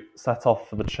you set off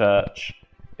for the church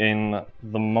in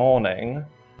the morning.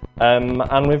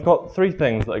 And we've got 3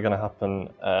 things that are going to happen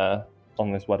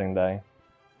on this wedding day.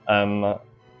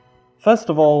 First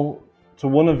of all, to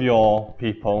one of your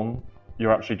people,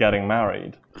 you're actually getting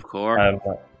married. Of course.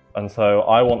 And so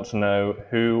I want to know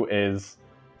who is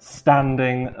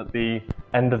standing at the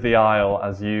end of the aisle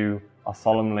as you are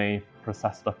solemnly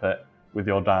processed up it with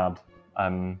your dad.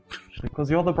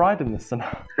 Because you're the bride in this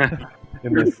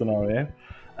scenario.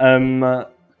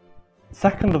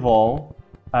 Second of all,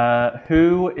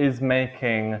 who is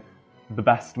making the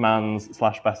best man's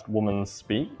 / best woman's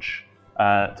speech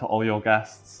to all your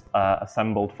guests,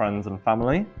 assembled friends and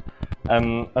family?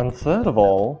 And third of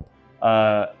all,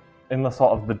 in the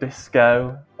sort of the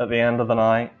disco at the end of the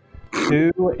night,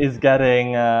 who is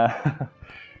getting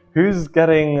who's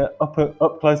getting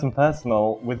up close and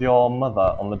personal with your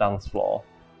mother on the dance floor?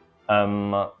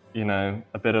 You know,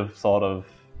 a bit of sort of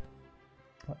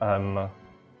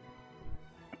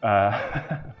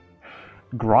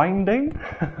grinding.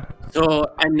 So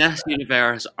in this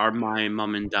universe, are my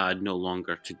mum and dad no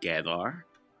longer together?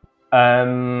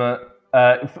 Yeah,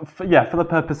 for the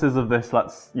purposes of this,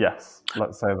 let's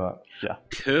say that. Yeah.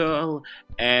 Cool.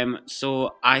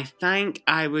 So I think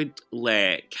I would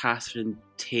let Catherine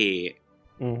Tate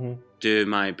do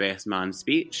my best man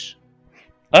speech.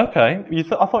 Okay. I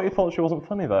thought you thought she wasn't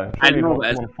funny though. I Surely know, you but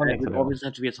want someone funny it to would do. always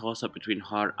have to be a toss-up between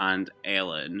her and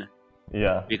Ellen.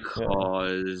 Yeah.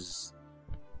 Because,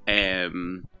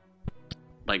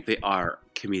 like, they are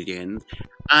comedians.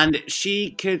 And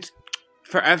she could,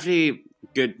 for every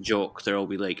good joke, there will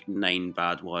be, like, 9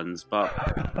 bad ones. But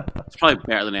it's probably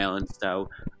better than Ellen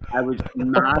still. I would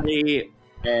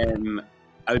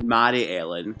marry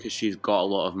Ellen because she's got a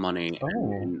lot of money. Oh.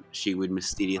 And she would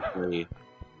mysteriously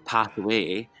pass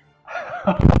away.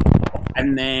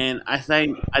 And then I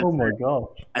think Oh my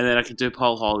gosh. and then I could do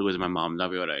Paul Hollywood with my mum.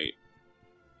 That'd be alright.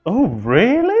 Oh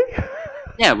really?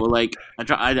 Yeah, well, like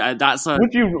that's a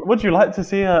Would you like to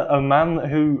see a man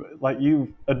who, like,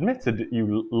 you admitted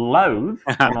you loathe,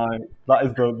 and that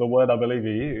is the word I believe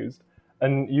you used,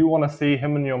 and you want to see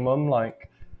him and your mum, like,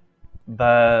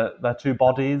 their two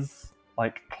bodies,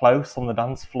 like, close on the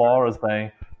dance floor as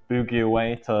they boogie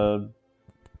away to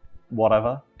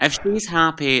whatever? if she's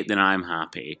happy, then I'm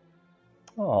happy.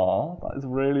 Oh, that is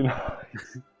really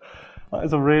nice. That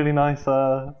is a really nice.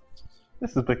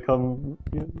 This has become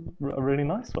a really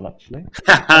nice one, actually.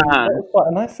 It's quite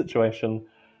a nice situation.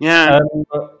 Yeah,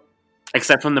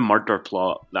 except from the murder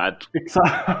plot. That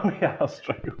Exactly. Yeah, that's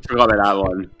true. forgot about that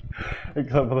one.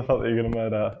 Except for the fact that you're going to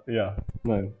murder. Yeah,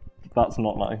 no, that's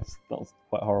not nice. That's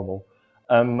quite horrible.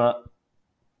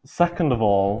 Second of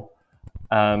all,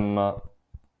 you're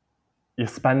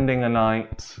spending a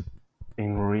night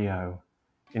in Rio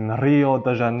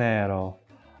de Janeiro,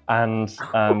 and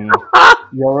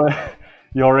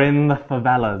you're in the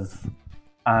favelas,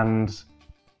 and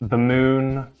the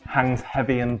moon hangs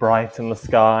heavy and bright in the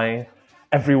sky.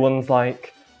 Everyone's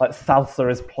like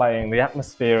salsa is playing. The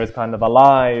atmosphere is kind of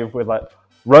alive with, like,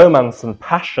 romance and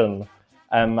passion.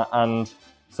 And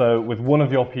so with one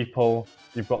of your people,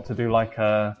 you've got to do, like,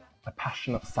 a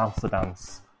passionate salsa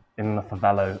dance in the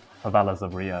favelas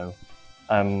of Rio.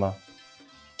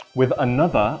 With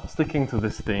another, sticking to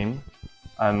this theme,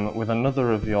 with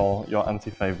another of your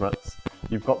anti-favourites,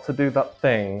 you've got to do that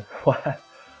thing where,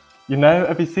 you know,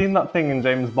 have you seen that thing in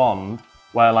James Bond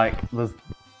where, like, there's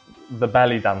the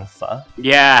belly dancer?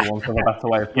 Yeah, For want of a better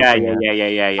way of putting yeah,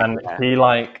 it. yeah. And he,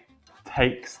 like,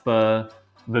 takes the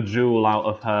jewel out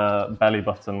of her belly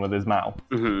button with his mouth.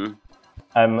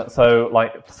 Mm-hmm. So,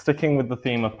 like, sticking with the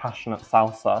theme of passionate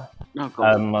salsa, Oh,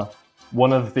 God.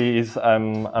 one of these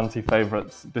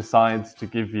anti-favourites decides to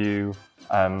give you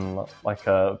like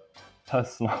a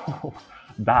personal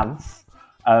dance,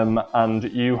 and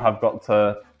you have got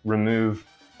to remove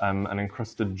an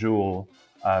encrusted jewel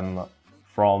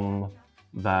from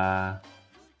their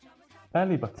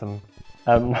belly button.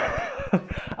 And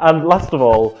last of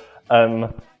all,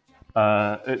 the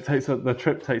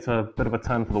trip takes a bit of a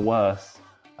turn for the worse,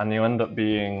 and you end up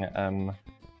being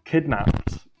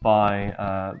kidnapped by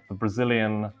the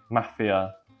Brazilian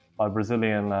mafia, by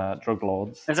Brazilian drug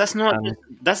lords. Is this not?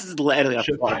 This is literally a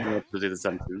plot to do the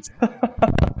sentence.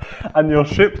 And you're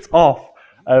shipped off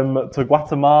to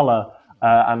Guatemala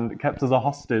and kept as a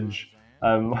hostage.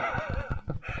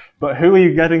 But who are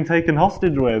you getting taken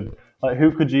hostage with? Like,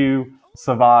 who could you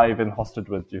survive in hostage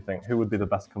with, do you think? Who would be the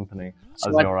best company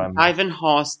as your I've been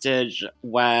hostage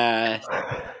with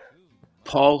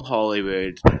Paul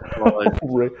Hollywood.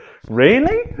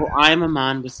 Really? Well, I'm a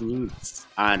man with needs,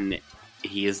 and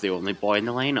he is the only boy in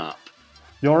the lineup.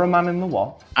 You're a man in the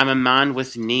what? I'm a man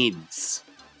with needs.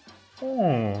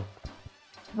 Reagan?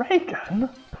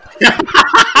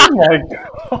 Oh my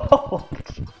god.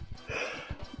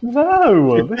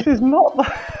 No, this is not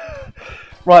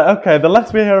Right, okay, the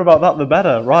less we hear about that, the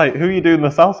better. Right, who are you doing the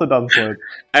salsa dance with?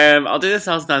 I'll do the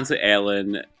salsa dance with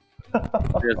Ellen.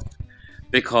 Just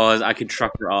because I could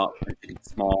truck her up and she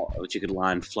could she could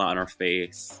land flat on her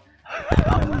face.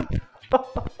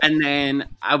 And then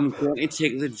I'm going to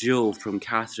take the jewel from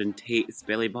Catherine Tate's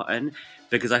belly button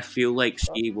because I feel like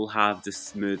she will have the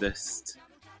smoothest,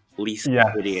 least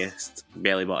prettiest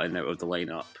belly button out of the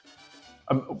lineup.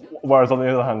 Whereas on the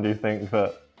other hand, do you think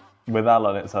that with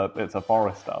Ellen, it's a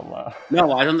forest down there?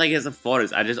 No, I don't think it's a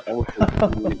forest. I just also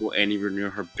don't want to go anywhere near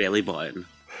her belly button.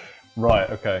 Right.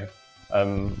 Okay.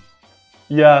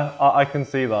 Yeah, I can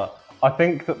see that. I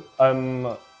think that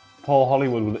Paul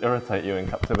Hollywood would irritate you in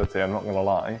captivity. I'm not going to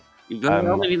lie. You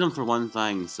only need them for one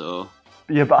thing, so.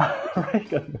 Yeah, but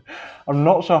Reagan, I'm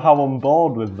not sure how on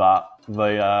board with that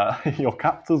your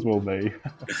captors will be.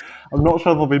 I'm not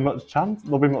sure there'll be much chance.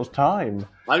 There'll be much time.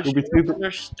 You'll be too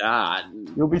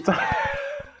understand. You'll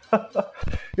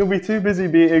be too busy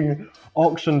being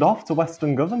auctioned off to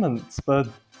Western governments for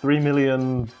 3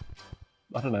 million,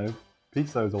 I don't know,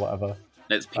 pesos or whatever.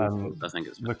 It's pesos. I think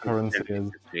it's the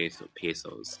currency is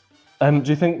pesos. Do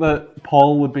you think that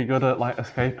Paul would be good at like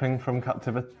escaping from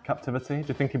captivity? Do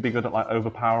you think he'd be good at like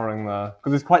overpowering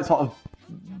because he's quite sort of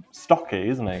stocky,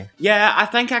 isn't he? Yeah, I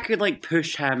think I could like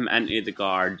push him into the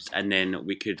guards, and then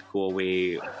we could go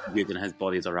away using his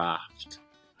body as a raft.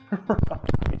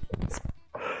 Right.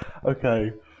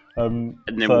 Okay. And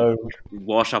then we'll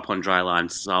wash up on dry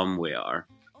land somewhere.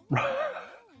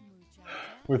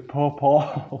 With poor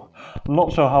Paul. I'm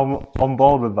not sure how on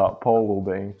board with that Paul will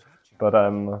be, but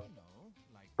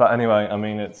anyway, I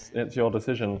mean it's your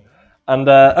decision. And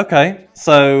okay,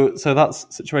 so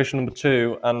that's situation number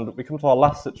 2, and we come to our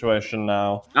last situation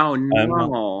now. Oh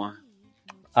no!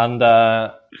 And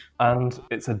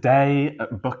it's a day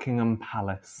at Buckingham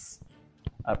Palace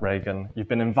at Reagan. You've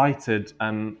been invited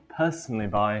personally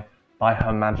by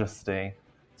Her Majesty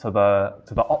to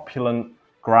the opulent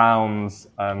grounds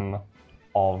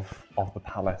of the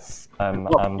palace.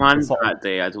 What plans that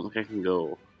day? I don't think I can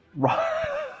go. Right.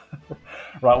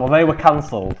 Right. Well, they were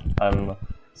cancelled.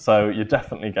 So you're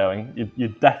definitely going. You're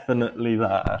definitely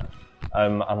there.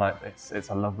 And like it's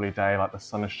a lovely day. Like the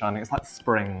sun is shining. It's like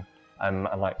spring. And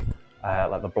like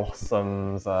the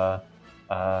blossoms are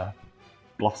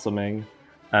blossoming.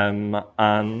 And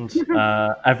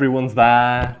everyone's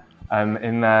there.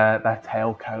 In their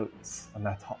tailcoats and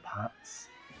their top hats.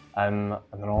 And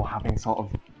they're all having sort of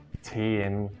tea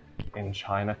in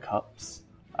china cups.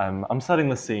 I'm setting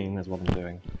the scene is what I'm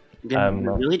doing. You're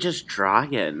really just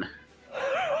dragging.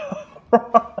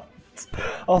 Right.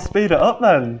 I'll speed it up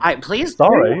then. Please.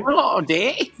 Sorry. All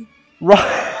day.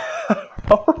 Right.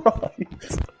 All right.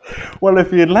 Well,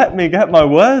 if you'd let me get my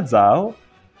words out,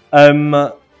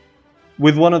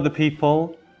 with one of the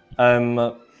people,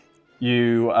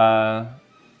 you have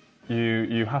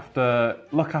to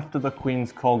look after the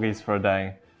Queen's corgis for a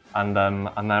day, and they're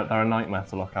a nightmare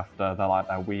to look after. They're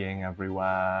weeing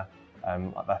everywhere,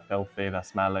 like they're filthy, they're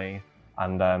smelly,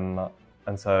 and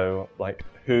so like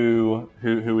who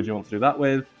would you want to do that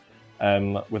with?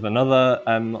 With another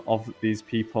of these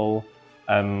people,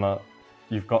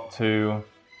 you've got to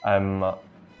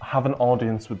have an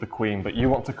audience with the Queen, but you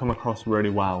want to come across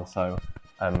really well, so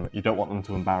you don't want them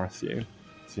to embarrass you.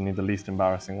 So you need the least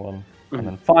embarrassing one. And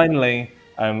then finally,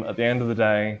 at the end of the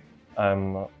day,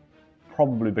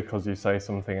 probably because you say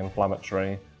something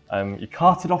inflammatory, you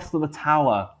carted off to the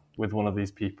tower with one of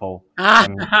these people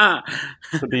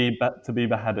to be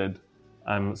beheaded.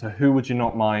 So who would you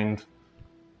not mind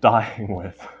dying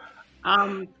with?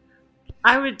 I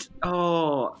would.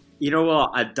 Oh, you know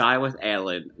what? I'd die with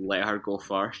Ellen. Let her go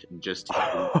first, just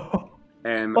to.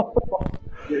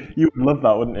 You would love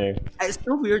that, wouldn't you? It's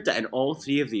so weird that in all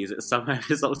 3 of these, it somehow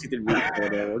resulted in me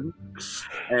for Ellen.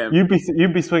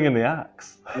 You'd be swinging the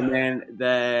axe. And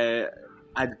then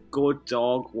I'd go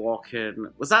dog walking.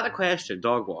 Was that the question?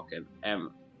 Dog walking.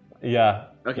 Yeah.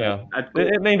 Okay. Yeah. Go,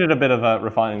 it needed a bit of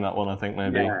refining that one, I think,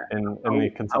 maybe in the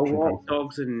conception I'll walk process.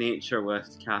 dogs in nature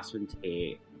with Catherine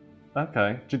Tate.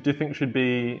 Okay. Do you think should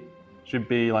be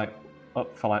like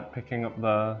up for like picking up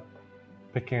the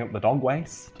dog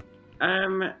waste?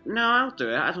 No, I'll do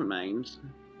it. I don't mind.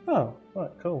 Oh, right,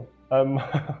 cool.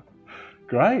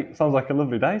 Great. Sounds like a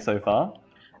lovely day so far.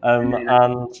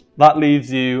 And that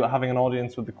leaves you having an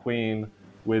audience with the Queen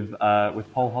with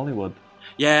Paul Hollywood.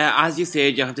 Yeah, as you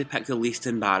said, you have to pick the least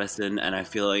embarrassing, and I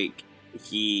feel like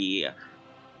he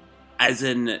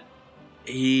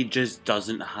just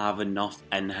doesn't have enough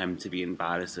in him to be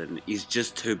embarrassing. He's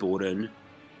just too boring.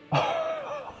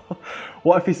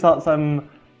 What if he starts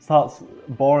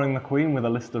boring the Queen with a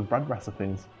list of bread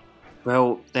recipes?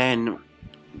 Well, then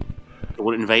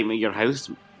don't invite me to your house.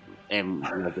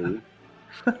 Maybe.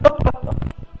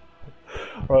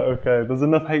 Right, okay. There's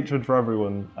enough hatred for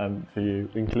everyone for you,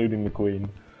 including the Queen.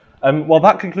 Well,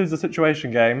 that concludes the situation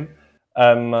game.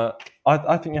 I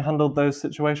think you handled those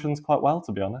situations quite well,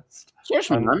 to be honest. Cheers,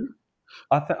 man.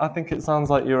 I think it sounds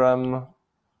like you're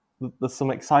there's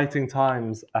some exciting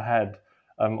times ahead.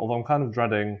 Although I'm kind of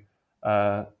dreading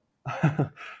the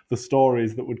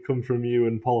stories that would come from you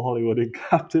and Paul Hollywood in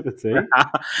captivity.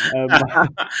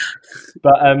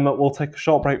 But we'll take a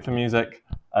short break for music,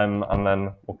 and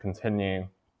then we'll continue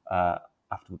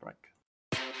after the break.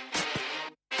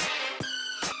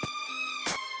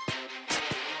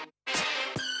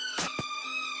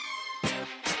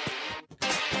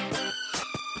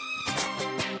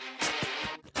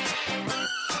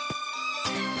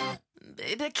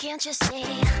 Baby, can't you see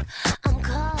I'm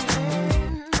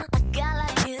calling? A guy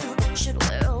like you should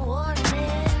wear a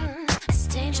warning. It's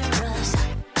dangerous,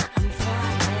 I'm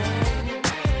falling.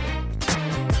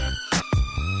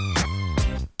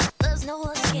 There's no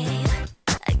escape,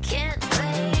 I can't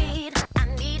wait. I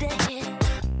need a hit,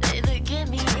 baby, give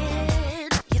me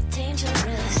it. You're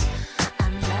dangerous,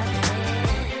 I'm loving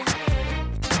it.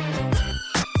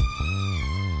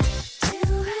 Too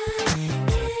high,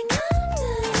 can't come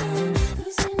down.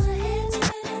 Losing my head,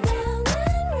 spinning round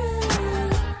and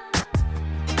round.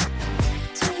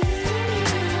 Till you feel me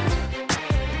now.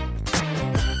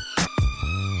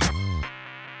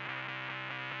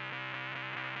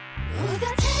 With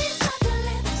a taste of your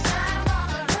lips, I'm on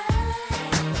a ride.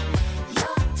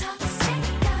 You're toxic,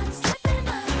 I'm slipping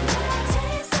under.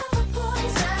 Taste of a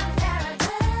poison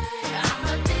paradise. I'm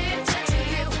addicted to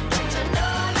you. Don't you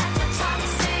know that you're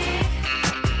toxic?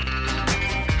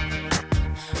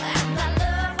 And I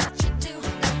love what you do.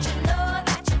 Don't you know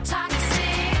that you're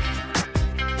toxic?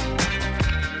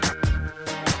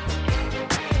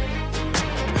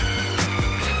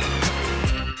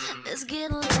 It's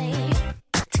getting late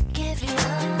to give you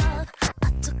up. I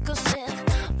took a sip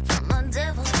from my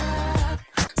devil's cup.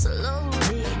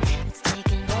 Slowly, it's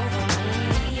taking over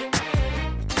me.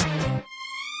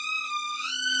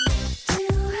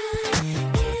 Too high,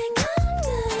 can't come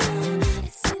down.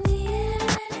 It's in the air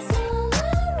and it's all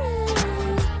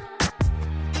around.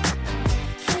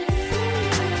 Can you feel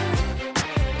it?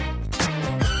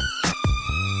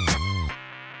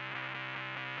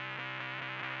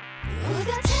 With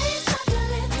a taste of your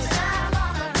lips, I'm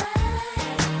on a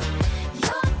ride.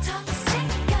 You're toxic,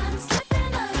 I'm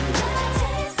slipping under.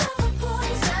 Taste of a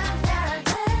poison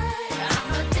paradise.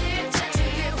 I'm addicted to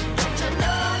you. Don't you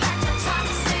know that you're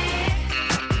toxic?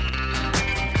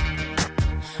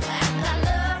 And I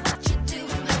love what you do.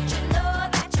 Don't you know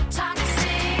that you're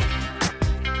toxic?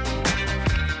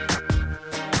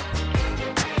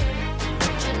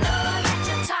 Don't you know that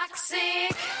you're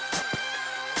toxic?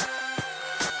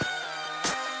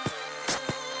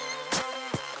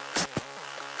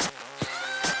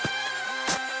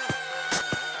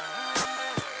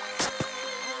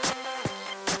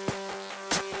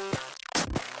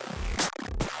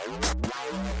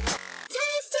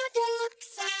 Taste of your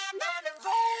lips, I'm on a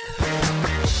roll.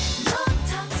 You're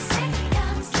toxic,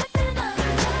 I'm slipping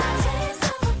under. Taste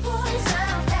of a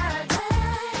poison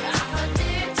paradise. I'm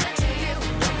addicted to you.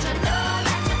 Don't you know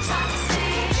that you're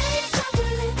toxic? Taste of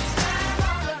your lips, I'm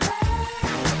on a roll.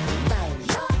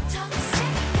 You're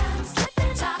toxic, I'm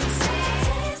slipping toxic.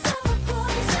 Taste of a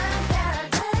poison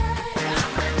paradise.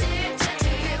 I'm addicted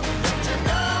to you. Don't you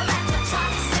know that you're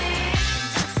toxic?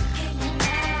 Intoxicate me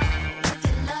now with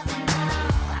your loving now.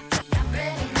 I think I'm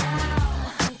ready now.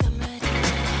 I think I'm ready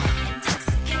now.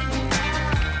 Intoxicate me now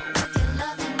with your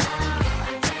loving now. I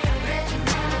think I'm ready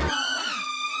now.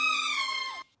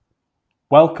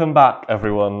 Welcome back,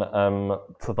 everyone,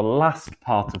 to the last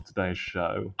part of today's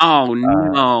show. Oh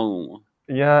no!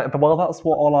 Yeah, well, that's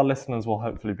what all our listeners will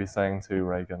hopefully be saying too,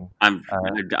 Reagan. I'm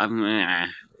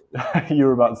You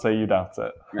were about to say you doubt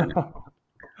it.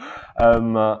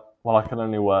 Well, I can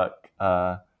only work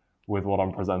with what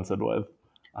I'm presented with.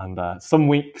 And some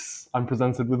weeks I'm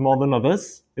presented with more than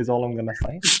others, is all I'm going to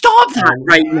say. Stop that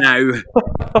right now!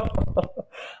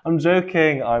 I'm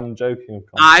joking, of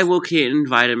course. I will create an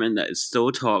environment that is so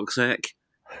toxic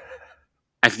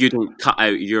if you don't cut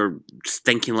out your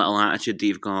stinking little attitude that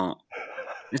you've got.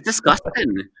 It's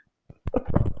disgusting.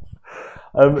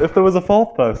 If there was a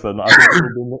fourth person,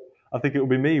 I think it would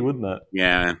be me, wouldn't it?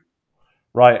 Yeah.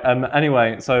 Right.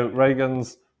 Anyway, so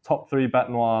Reagan's top 3 bête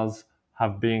noirs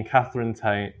have been Catherine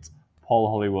Tate, Paul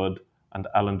Hollywood, and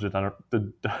Ellen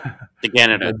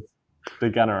DeGeneres.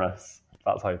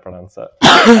 That's how you pronounce it.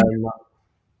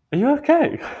 Are you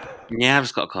okay? Yeah, I've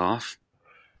just got a cough.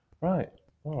 Right.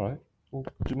 All right. Well,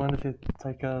 do you mind if you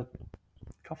take a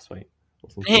cough sweet or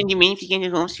something? Hey, do you mean if you get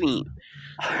a cough sweet?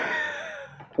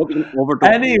 Hope you can overdose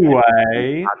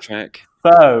Anyway, Patrick.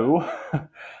 so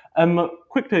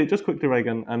quickly,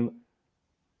 Reagan.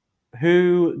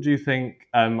 Who do you think,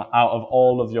 out of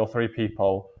all of your three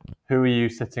people, who are you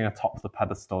sitting atop the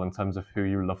pedestal in terms of who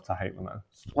you love to hate the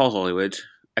most? Paul Hollywood.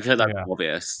 I feel like that's Yeah.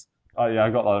 obvious. Oh yeah, I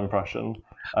got that impression.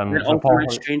 And So also Paul,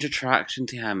 a strange attraction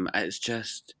to him. It's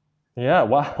just yeah,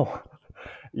 wow,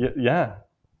 yeah,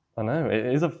 I know it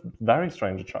is a very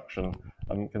strange attraction,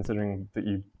 considering that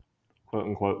you quote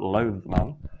unquote loathe the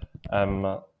man.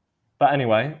 But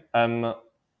anyway, on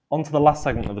to the last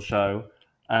segment of the show.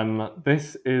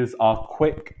 This is our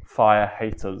quick fire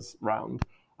haters round,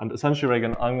 and essentially,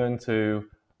 Reagan, I'm going to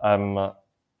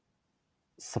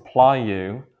supply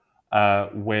you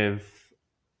with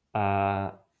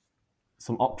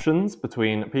some options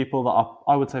between people that are,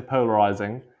 I would say,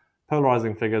 polarizing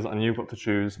figures, and you've got to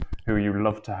choose who you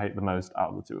love to hate the most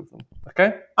out of the two of them.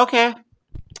 Okay? okay.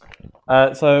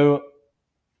 So,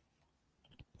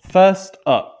 first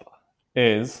up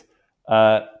is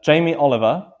Jamie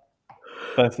Oliver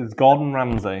versus Gordon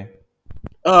Ramsay.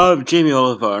 Jamie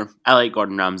Oliver. I like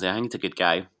Gordon Ramsay. I think he's a good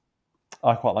guy.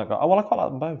 I quite like that. Oh, well, I quite like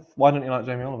them both. Why don't you like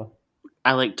Jamie Oliver?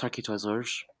 I like turkey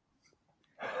twizzlers.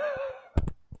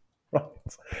 Right.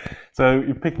 So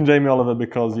you're picking Jamie Oliver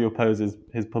because you oppose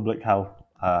his public health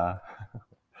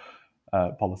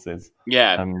policies.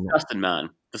 Yeah, disgusting man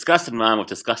with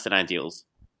disgusting ideals.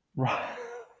 Right.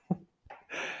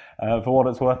 For what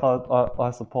it's worth,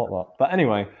 I support that. But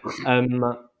anyway,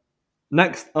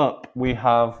 next up we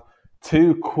have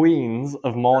two queens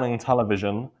of morning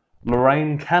television,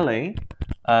 Lorraine Kelly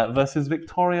versus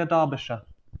Victoria Derbyshire.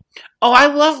 Oh, I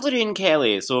love Lorraine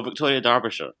Kelly. So Victoria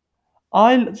Derbyshire.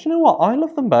 Do you know what? I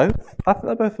love them both. I think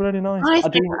they're both really nice.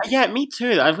 Yeah, me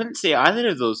too. I wouldn't say either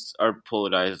of those are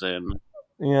polarizing.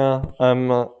 Yeah.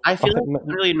 I feel think like I don't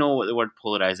really know what the word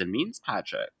polarizing means,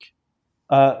 Patrick.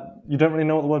 you don't really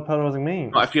know what the word polarizing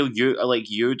means. No, I feel you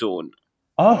don't.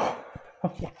 Oh.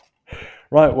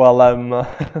 Right. Well.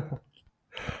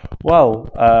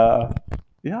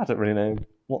 Yeah. I don't really know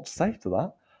what to say to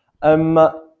that.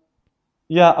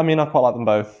 Yeah. I mean, I quite like them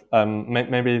both.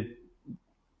 Maybe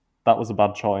that was a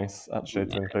bad choice, actually,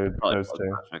 to include those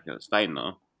two. Patrick, it's fine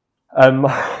though.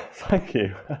 Thank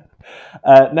you.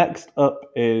 Next up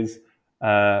is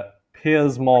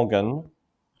Piers Morgan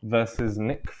versus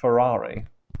Nick Ferrari.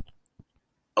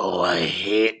 Oh, I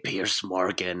hate Piers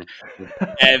Morgan.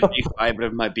 Every fibre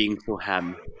of my being to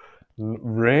him.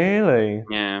 Really?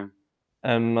 Yeah.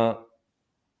 Do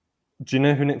you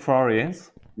know who Nick Ferrari is?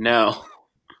 No.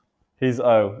 He's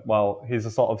a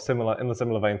sort of in the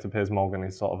similar vein to Piers Morgan.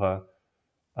 He's sort of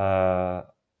an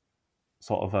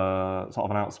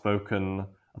outspoken.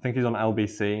 I think he's on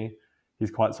LBC.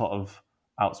 He's quite sort of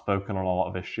outspoken on a lot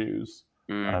of issues.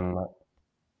 But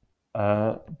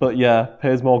yeah,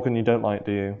 Piers Morgan, you don't like,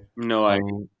 do you? No,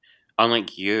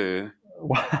 unlike you.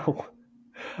 Wow.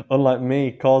 Unlike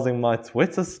me causing my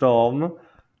Twitter storm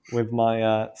with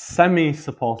my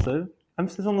semi-supportive,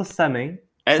 emphasis on the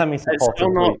semi-supportive It's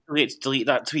still not tweet. too late to delete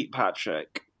that tweet,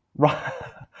 Patrick. Right.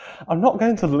 I'm not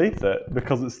going to delete it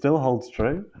because it still holds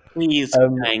true. Please,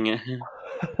 hang.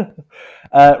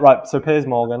 Right, so Piers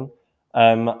Morgan.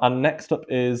 And next up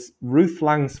is Ruth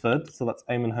Langsford. So that's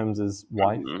Eamon Holmes'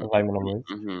 wife. Mhm. Eamon on Ruth.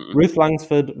 Mm-hmm. Ruth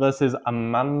Langsford versus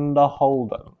Amanda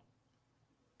Holden.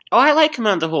 Oh, I like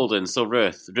Amanda Holden, so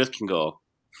Ruth can go.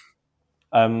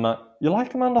 You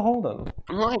like Amanda Holden?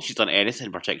 I don't like she's done anything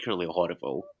particularly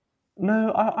horrible.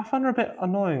 No, I find her a bit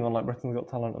annoying on like Britain's Got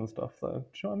Talent and stuff, though.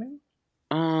 Do you know what I mean?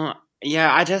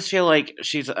 Yeah, I just feel like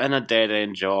she's in a dead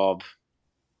end job.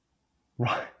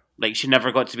 Right. Like she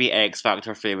never got to be X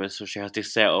Factor famous, so she has to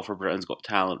settle for Britain's Got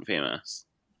Talent famous.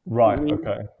 Right.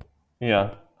 Okay.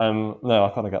 Yeah. No,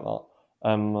 I kind of get that.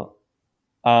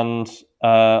 And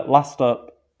last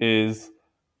up is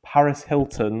Paris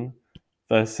Hilton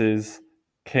versus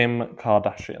Kim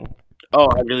Kardashian. Oh,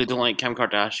 I really don't like Kim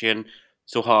Kardashian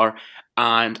so hard.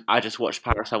 And I just watched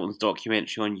Paris Hilton's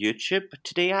documentary on YouTube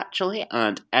today, actually,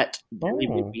 and it really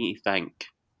made me think.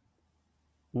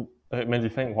 It made you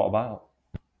think, what about?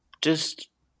 Just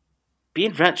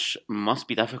being rich must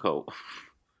be difficult.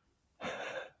 Is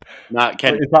that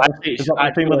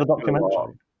the theme of the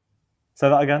documentary? Say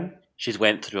that again? She's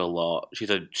went through a lot.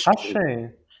 Has she?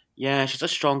 Yeah, she's a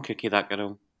strong cookie, that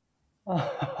girl.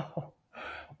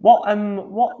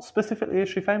 What specifically is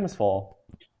she famous for?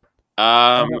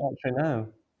 I don't actually know.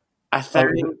 I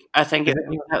think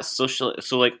it's social.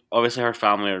 So like, obviously, her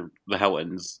family are the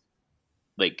Hiltons,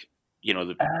 like the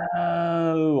the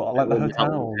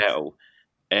hotel.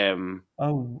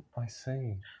 I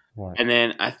see. Right. And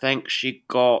then I think she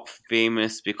got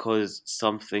famous because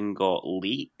something got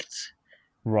leaked,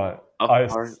 Right. Of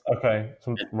course. Okay.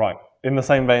 Right. In the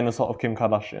same vein as sort of Kim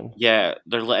Kardashian. Yeah,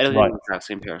 they're literally Right. the exact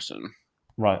same person.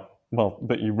 Right. Well,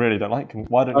 but you really don't like Kim.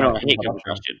 Why don't Oh you no, I like hate Kim Kim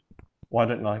Kardashian? Kardashian. Why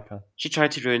don't you like her? She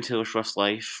tried to ruin Taylor Swift's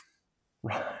life.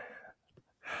 Right.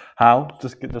 How?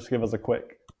 Just give us a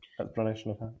quick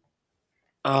explanation of how.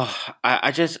 Oh,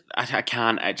 I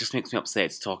can't. It just makes me upset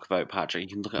to talk about, Patrick. You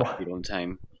can look it up at your own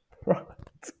time. Right.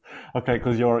 Okay,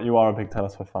 because you are a big Taylor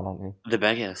Swift fan, aren't you? The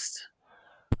biggest.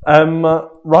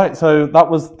 Right. So that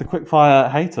was the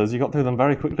quickfire haters. You got through them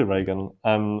very quickly, Reagan.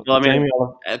 Well, I mean, Jamie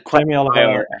Oliver.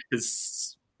 Quickfire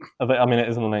is... I mean, it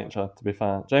is in the nature, to be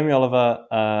fair. Jamie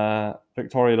Oliver,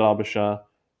 Victoria Derbyshire,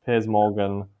 Piers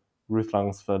Morgan, Ruth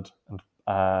Langsford, and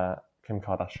Kim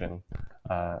Kardashian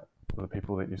were the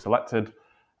people that you selected.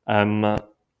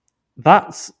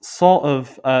 That's sort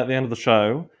of the end of the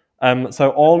show.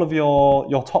 So all of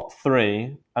your top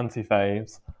 3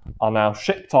 anti-faves are now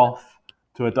shipped off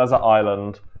to a desert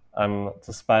island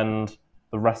to spend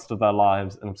the rest of their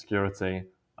lives in obscurity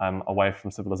away from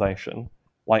civilization.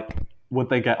 Like, would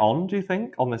they get on, do you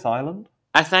think, on this island?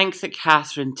 I think that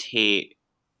Catherine Tate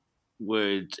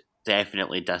would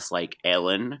definitely dislike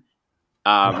Ellen.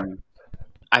 I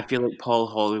feel like Paul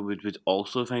Hollywood would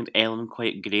also find Ellen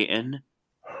quite grating.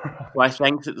 Well, I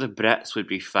think that the Brits would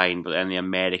be fine, but then the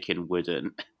American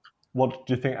wouldn't. What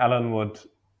do you think Ellen would? Do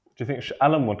you think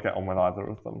Ellen would get on with either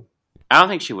of them? I don't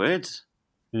think she would.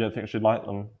 You don't think she'd like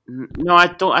them? No, I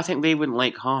don't. I think they wouldn't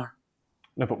like her.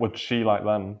 No, but would she like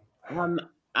them?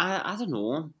 I don't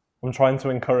know. I'm trying to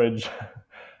encourage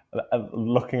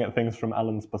looking at things from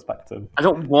Ellen's perspective. I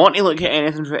don't want to look at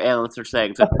anything from Ellen's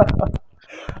perspective.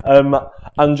 And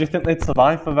do you think they'd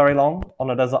survive for very long on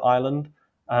a desert island?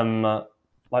 Do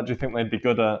you think they'd be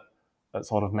good at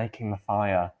sort of making the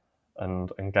fire and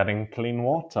getting clean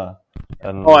water?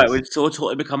 And Oh, it would so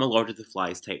totally become a Lord of the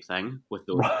Flies type thing with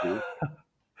those two.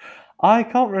 I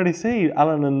can't really see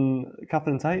Ellen and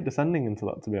Catherine Tate descending into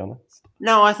that, to be honest.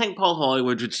 No, I think Paul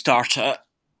Hollywood would start it.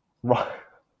 Right.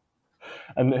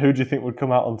 And who do you think would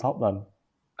come out on top then?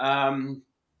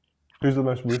 Who's the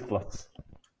most ruthless?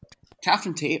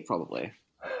 Catherine Tate, probably.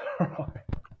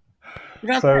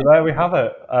 Right. So there we have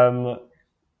it.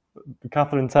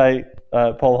 Catherine Tate,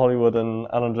 Paul Hollywood, and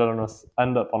Ellen DeGeneres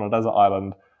end up on a desert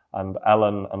island, and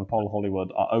Ellen and Paul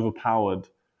Hollywood are overpowered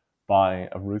by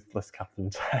a ruthless Catherine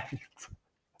Tate.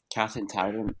 Catherine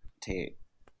Tyrant Tate.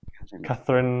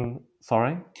 Catherine,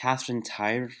 sorry? Catherine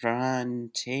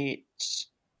Tyrant Tate.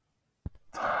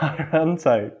 Tyrant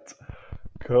Tate.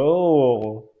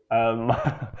 Cool.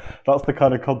 That's the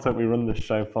kind of content we run this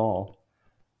show for.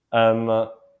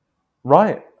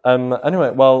 Right.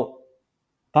 Anyway, well,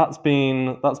 that's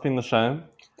been the show.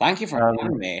 Thank you for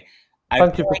having me.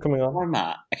 Thank you for coming on.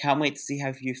 Format. I can't wait to see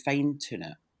how you fine tune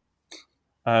it.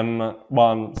 Well,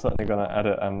 I'm certainly going to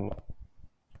edit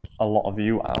a lot of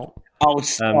you out. Oh,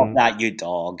 stop that, you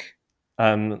dog.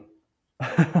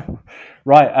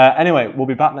 Right. Anyway, we'll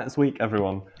be back next week,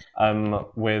 everyone,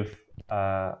 with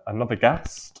another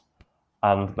guest,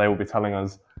 and they will be telling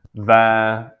us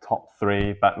their top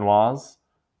 3 bête noirs.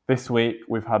 This week,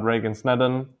 we've had Reagan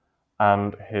Snedden,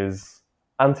 and his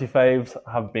anti-faves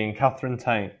have been Catherine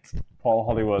Tate, Paul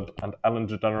Hollywood, and Ellen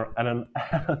DeGeneres.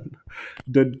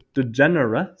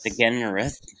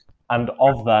 And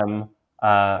of them,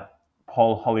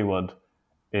 Paul Hollywood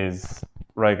is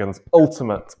Reagan's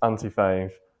ultimate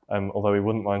anti-fave, although he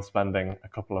wouldn't mind spending a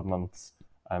couple of months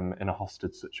in a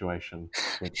hostage situation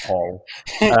with Paul.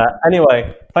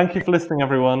 Anyway, thank you for listening,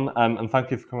 everyone, and thank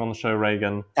you for coming on the show,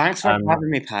 Reagan. Thanks for having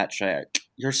me, Patrick.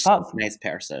 You're such a nice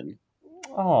person.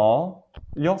 Aw,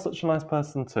 you're such a nice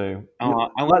person too. I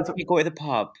want to go to the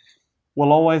pub.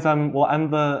 We'll always we'll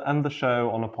end the show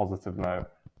on a positive note.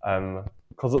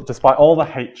 Because despite all the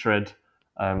hatred,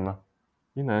 love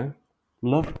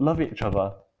each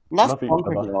other. Love each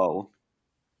other.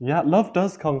 Yeah, love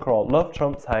does conquer all. Love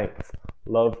trumps hate.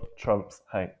 Love trumps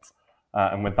hate.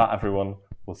 And with that, everyone,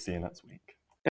 we'll see you next week.